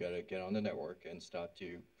is you got to get on the network and start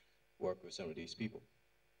to work with some of these people.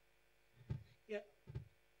 Yeah.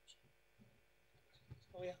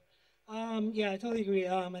 Oh, yeah. Yeah, I totally agree.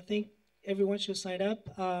 I think everyone should sign up.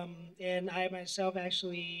 And I myself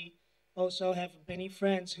actually also have many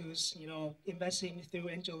friends who's, investing through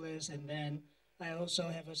AngelList, and then I also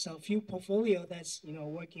have a few portfolio that's,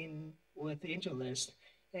 working with AngelList.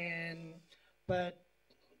 But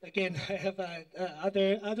again, I have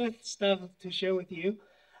other stuff to share with you.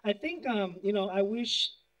 I think, I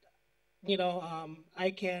wish,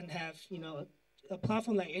 I can have, a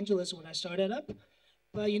platform like AngelList when I started up.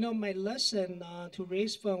 But, my lesson to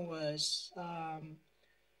raise fund was,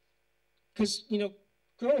 because,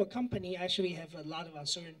 grow a company actually have a lot of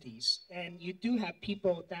uncertainties, and you do have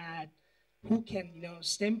people who can,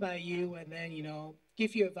 stand by you and then,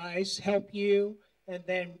 give you advice, help you, and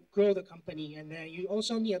then grow the company. And then you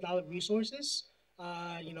also need a lot of resources,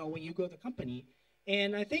 when you grow the company.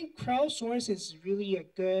 And I think crowdsource is really a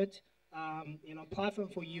good, platform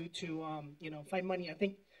for you to, find money. I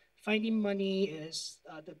think finding money is,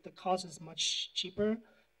 the cost is much cheaper.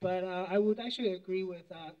 But I would actually agree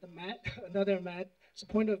with another Matt's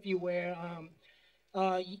point of view where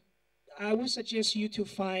I would suggest you to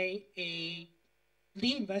find a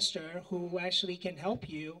lead investor who actually can help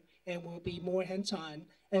you and will be more hands-on,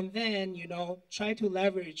 and then try to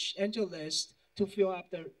leverage AngelList to fill up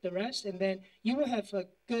the rest, and then you will have a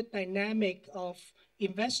good dynamic of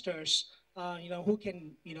investors who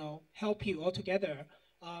can help you all together.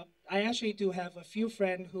 I actually do have a few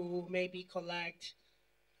friends who maybe collect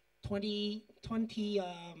 20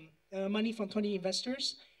 money from 20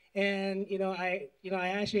 investors, and I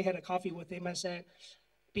actually had a coffee with him. I said,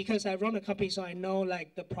 because I run a company, so I know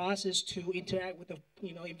like the process to interact with the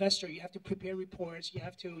investor. You have to prepare reports. You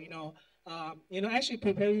have to actually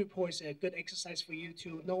prepare reports is a good exercise for you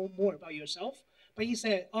to know more about yourself. But he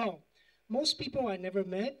said, oh, most people I never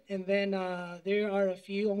met, and then there are a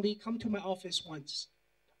few only come to my office once.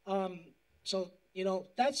 So you know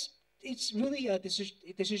it's really a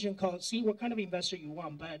decision called see what kind of investor you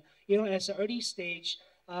want. But you know, as an early stage,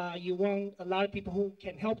 you want a lot of people who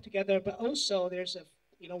can help together. But also there's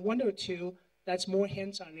a one or two that's more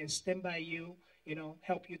hands-on and stand by you,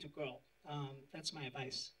 help you to grow. That's my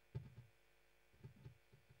advice.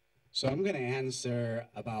 So I'm going to answer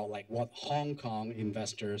about like what Hong Kong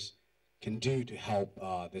investors can do to help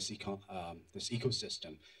this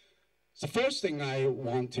ecosystem. So the first thing I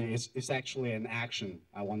want to is actually an action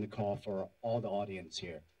I want to call for all the audience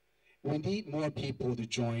here. We need more people to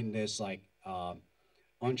join this like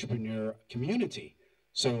entrepreneur community.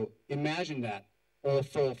 So imagine that all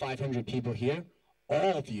 400 or 500 people here,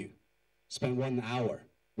 all of you spend 1 hour,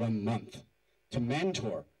 1 month to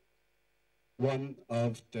mentor one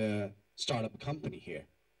of the startup company here.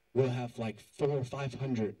 We'll have like 400 or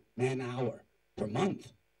 500 man-hour per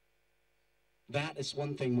month. That is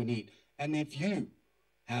one thing we need. And if you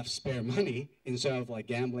have spare money, instead of like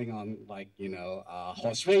gambling on like,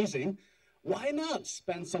 horse racing, why not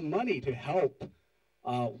spend some money to help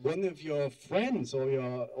one of your friends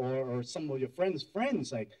or some of your friends'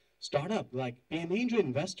 friends like start up, like be an angel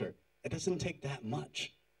investor. It doesn't take that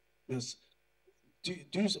much.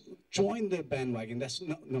 Join the bandwagon. That's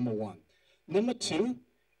number one. Number two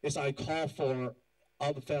is I call for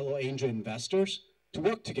other fellow angel investors to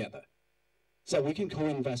work together, so we can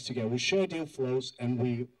co-invest together. We share deal flows, and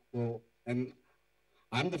we will. And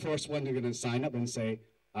I'm the first one who's going to sign up and say,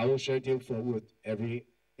 I will share deal flow with every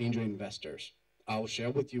angel investors. I will share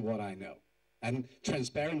with you what I know. And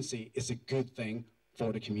transparency is a good thing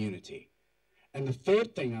for the community. And the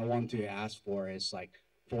third thing I want to ask for is like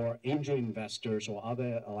for angel investors or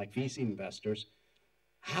other like VC investors,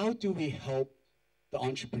 how do we help the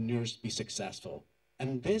entrepreneurs be successful?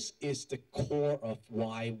 And this is the core of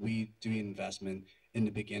why we do investment in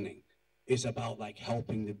the beginning. It's about like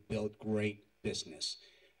helping to build great business.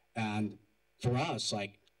 And for us,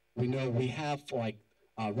 like we know we have like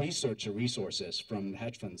resources from the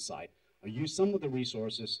hedge fund side. I use some of the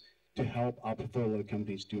resources to help our portfolio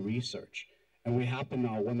companies do research. And we happen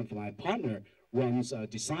one of my partner runs a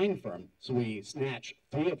design firm. So we snatch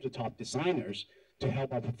 3 of the top designers to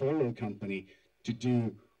help our portfolio company to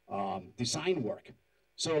do design work.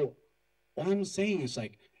 So what I'm saying is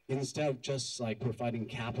like, instead of just like providing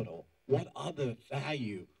capital, what other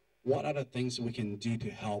value, what other things we can do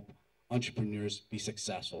to help entrepreneurs be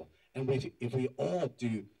successful? And if we all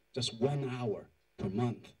do just 1 hour per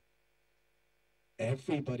month,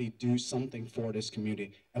 everybody do something for this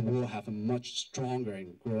community, and we'll have a much stronger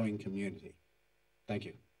and growing community. Thank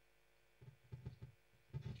you.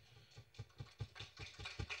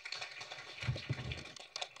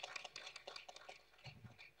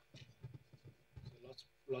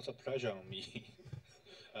 Lots of pleasure on me.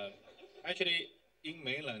 Actually, in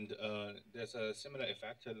mainland, there's a similar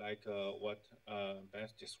effect like what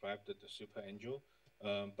Beth described, the super angel,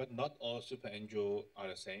 but not all super angel are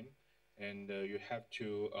the same, and you have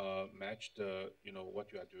to match the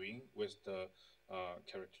what you are doing with the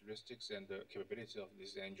characteristics and the capabilities of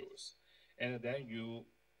these angels, and then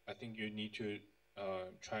I think you need to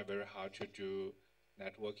try very hard to do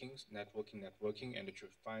networking, and to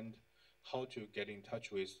find how to get in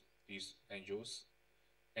touch with these angels.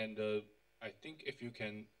 And I think if you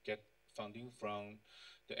can get funding from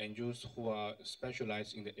the angels who are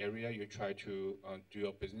specialized in the area you try to do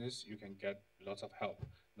your business, you can get lots of help.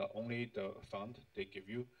 Not only the fund they give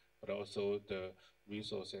you, but also the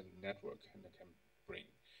resource and network they can bring.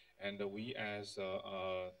 And we as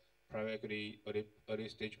private equity, early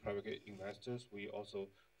stage private equity investors, we also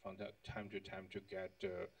from time to time to get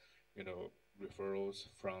referrals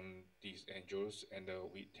from these angels, and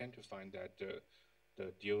we tend to find that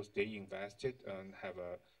the deals they invested have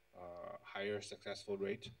a higher successful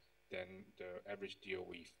rate than the average deal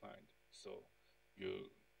we find. So you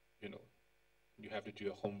have to do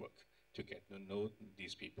your homework to get to know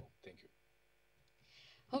these people. Thank you.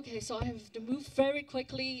 Okay, so I have to move very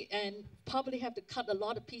quickly and probably have to cut a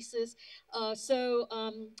lot of pieces.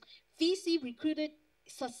 VC recruited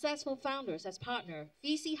successful founders as partner.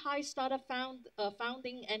 VC hire startup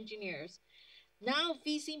founding engineers. Now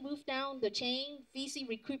VC move down the chain. VC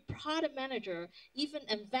recruit product manager, even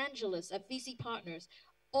evangelists at VC partners.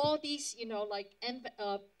 All these, like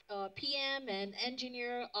PM and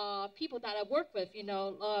engineer people that I work with,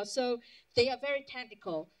 so they are very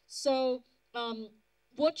technical. So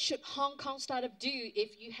what should Hong Kong startup do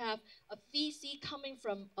if you have a VC coming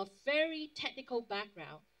from a very technical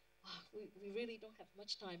background? We really don't have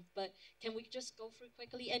much time, but can we just go through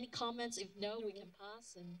quickly? Any comments? If no, we can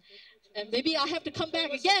pass, and maybe I have to come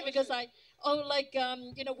back again because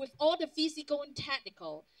with all the VC going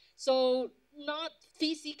technical, so not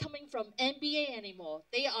VC coming from MBA anymore.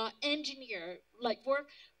 They are engineer, like work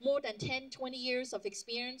more than 10, 20 years of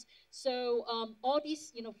experience. So all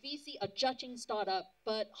these, VC are judging startup,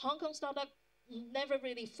 but Hong Kong startup never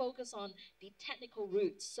really focus on the technical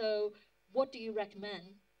roots. So what do you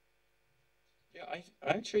recommend? Yeah, I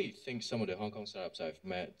actually think some of the Hong Kong startups I've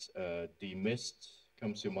met, the Mist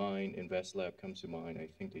comes to mind, Invest Lab comes to mind. I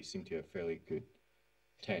think they seem to have fairly good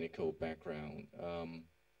technical background.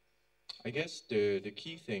 I guess the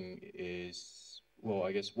key thing is, well,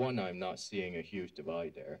 I guess one, I'm not seeing a huge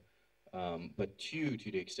divide there. But two, to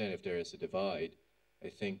the extent if there is a divide, I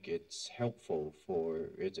think it's helpful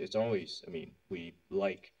it's always, I mean, we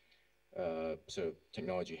like sort of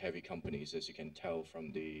technology heavy companies, as you can tell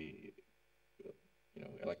from the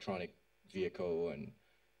electronic vehicle and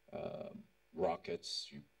rockets.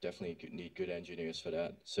 You definitely need good engineers for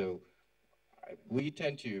that. So we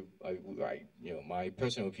tend to, my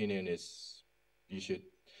personal opinion is you should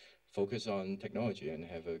focus on technology and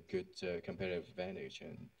have a good competitive advantage.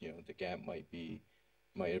 And the gap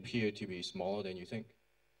might appear to be smaller than you think.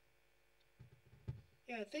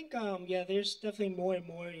 Yeah, I think there's definitely more and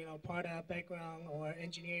more product background or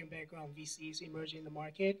engineering background VCs emerging in the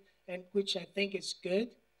market, and which I think is good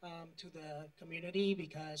to the community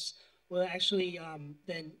because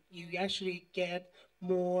then you actually get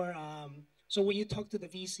more. So when you talk to the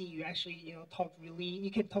VC, you actually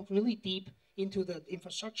you can talk really deep into the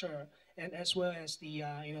infrastructure and as well as the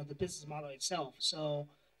the business model itself. So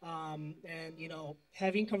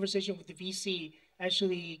having conversation with the VC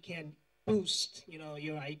actually can boost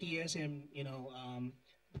your ideas and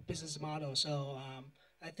business model. So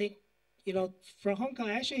I think from Hong Kong,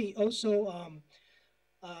 I actually also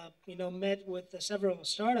met with several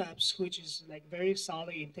startups, which is like very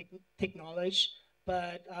solid in tech knowledge.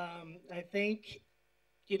 But I think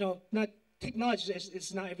not technology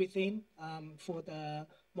is not everything for the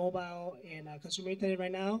mobile and consumer internet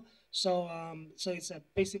right now. So it's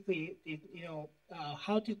basically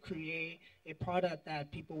how to create a product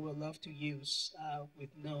that people will love to use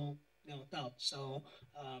with no doubt. So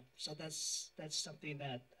that's something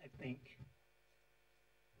that I think.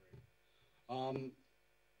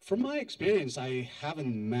 From my experience, I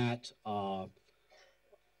haven't met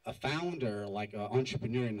a founder, like an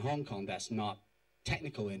entrepreneur in Hong Kong, that's not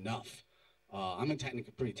technical enough. I'm a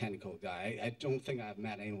pretty technical guy. I don't think I've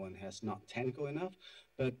met anyone that's not technical enough.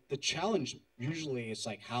 But the challenge usually is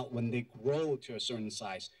like when they grow to a certain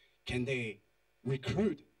size, can they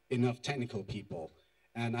recruit enough technical people?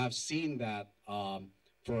 And I've seen that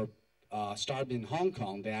for startup in Hong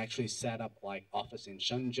Kong, they actually set up like office in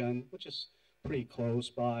Shenzhen, which is pretty close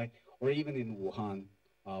by, or even in Wuhan,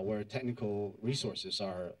 where technical resources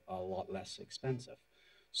are a lot less expensive.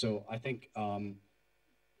 So I think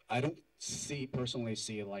I don't personally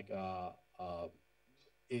see like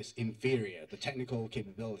is inferior. The technical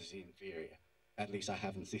capability is inferior. At least I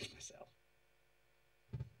haven't seen it myself.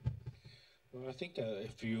 Well, I think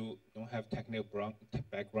if you don't have technical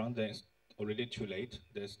background, then it's already too late.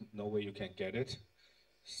 There's no way you can get it.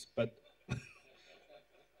 But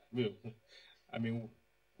I mean,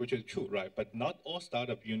 which is true, right? But not all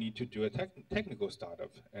startup you need to do a technical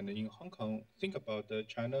startup. And in Hong Kong, think about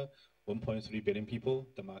China, 1.3 billion people,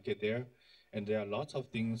 the market there, and there are lots of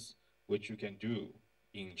things which you can do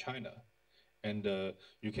in China. And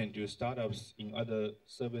you can do startups in other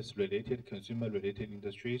service-related, consumer-related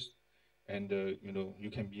industries, and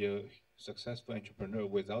you can be a successful entrepreneur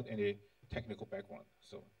without any technical background.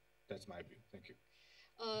 So that's my view. Thank you.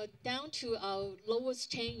 Down to our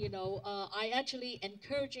lowest chain, I actually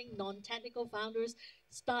encouraging non-technical founders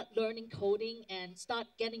start learning coding and start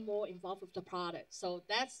getting more involved with the product. So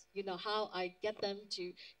that's how I get them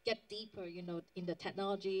to get deeper, in the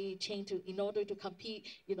technology chain in order to compete,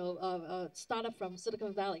 startup from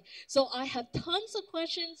Silicon Valley. So I have tons of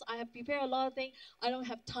questions. I have prepared a lot of things. I don't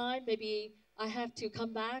have time. Maybe I have to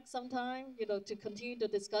come back sometime, to continue the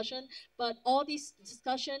discussion. But all these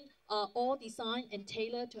discussion are all designed and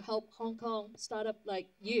tailored to help Hong Kong startup like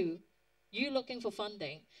you looking for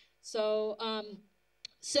funding. So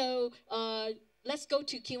let's go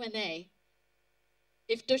to Q&A.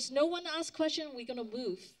 If there's no one ask question, we're gonna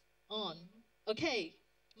move on. Okay,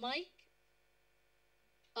 Mike.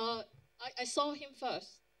 I saw him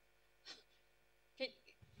first.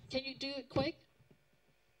 Can you do it quick?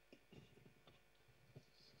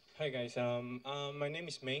 Hi guys, my name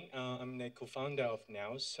is Ming. I'm the co-founder of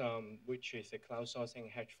Nows, which is a crowdsourcing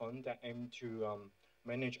hedge fund that aim to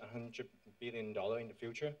manage $100 billion in the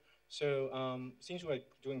future. So since we're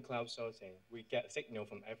doing cloud sourcing, we get signal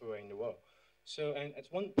from everywhere in the world. So, and at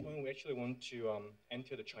one point, we actually want to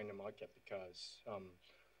enter the China market because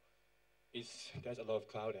there's a lot of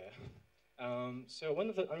cloud there. So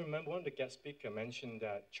I remember one of the guest speaker mentioned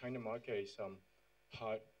that China market is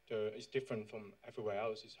hard. It's different from everywhere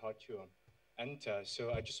else. It's hard to enter.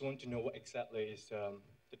 So I just want to know what exactly is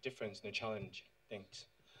the difference and the challenge. Thanks.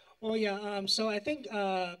 Well, yeah. So I think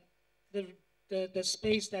the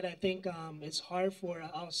space that I think is hard for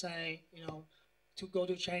outside, to go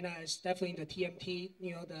to China is definitely the TMT,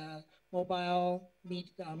 the mobile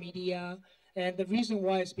media. And the reason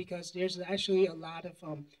why is because there's actually a lot of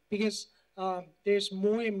because there's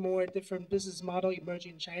more and more different business model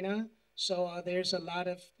emerging in China. So there's a lot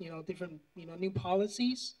of different new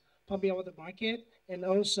policies pumping out the market, and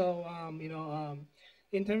also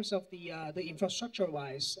in terms of the infrastructure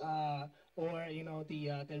wise, or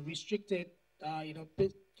the restricted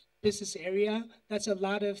business area, that's a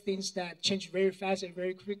lot of things that change very fast and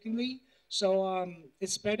very quickly. So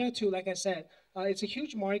it's better to, like I said, it's a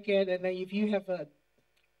huge market, and then if you have a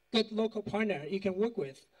good local partner you can work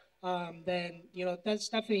with, then that's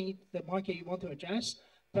definitely the market you want to address.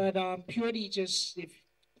 But purely just if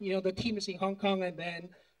the team is in Hong Kong, and then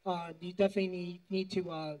you definitely need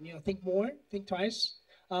to think twice.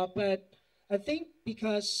 But I think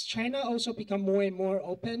because China also become more and more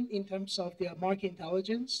open in terms of their market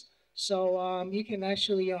intelligence, so you can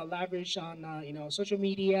actually leverage on social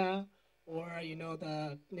media, or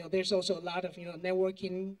there's also a lot of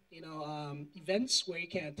networking events where you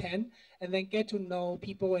can attend and then get to know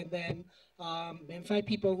people, and then and find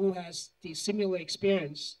people who has the similar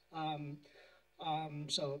experience.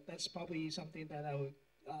 So that's probably something that I would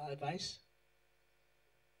advise.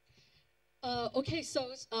 Okay, so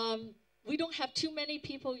we don't have too many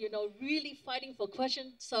people, really fighting for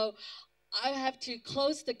questions. So I have to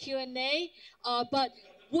close the Q&A. But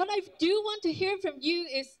what I do want to hear from you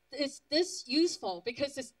is this useful?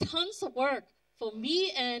 Because it's tons of work for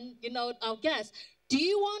me and our guests. Do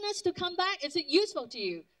you want us to come back? Is it useful to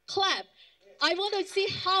you? Clap. I want to see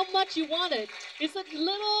how much you want it. Is it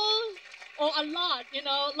little or a lot?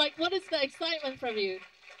 Like, what is the excitement from you?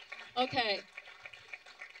 Okay.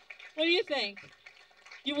 What do you think?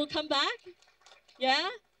 You will come back? Yeah?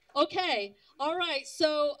 Okay. All right.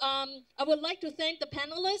 So I would like to thank the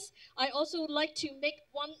panelists. I also would like to make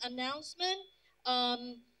one announcement. I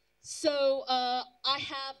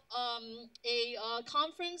have a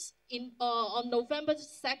conference on November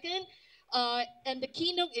 2nd, and the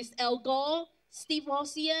keynote is Al Gore, Steve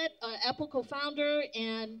Wozniak, Apple co-founder,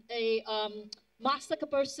 and a Mark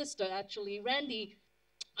Zuckerberg's sister, actually, Randy,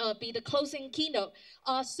 be the closing keynote.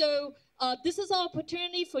 This is an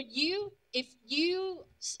opportunity for you. If you,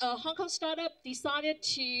 Hong Kong startup, decided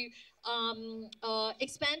to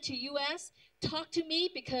expand to US, talk to me,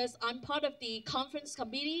 because I'm part of the conference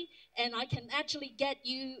committee, and I can actually get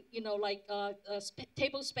you,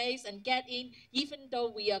 table space and get in, even though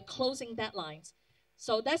we are closing deadlines.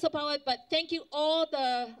 So that's about it. But thank you all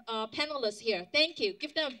the panelists here. Thank you.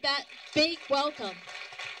 Give them a big welcome.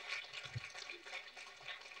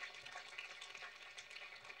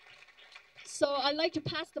 So I'd like to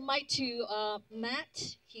pass the mic to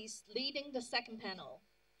Matt. He's leading the second panel.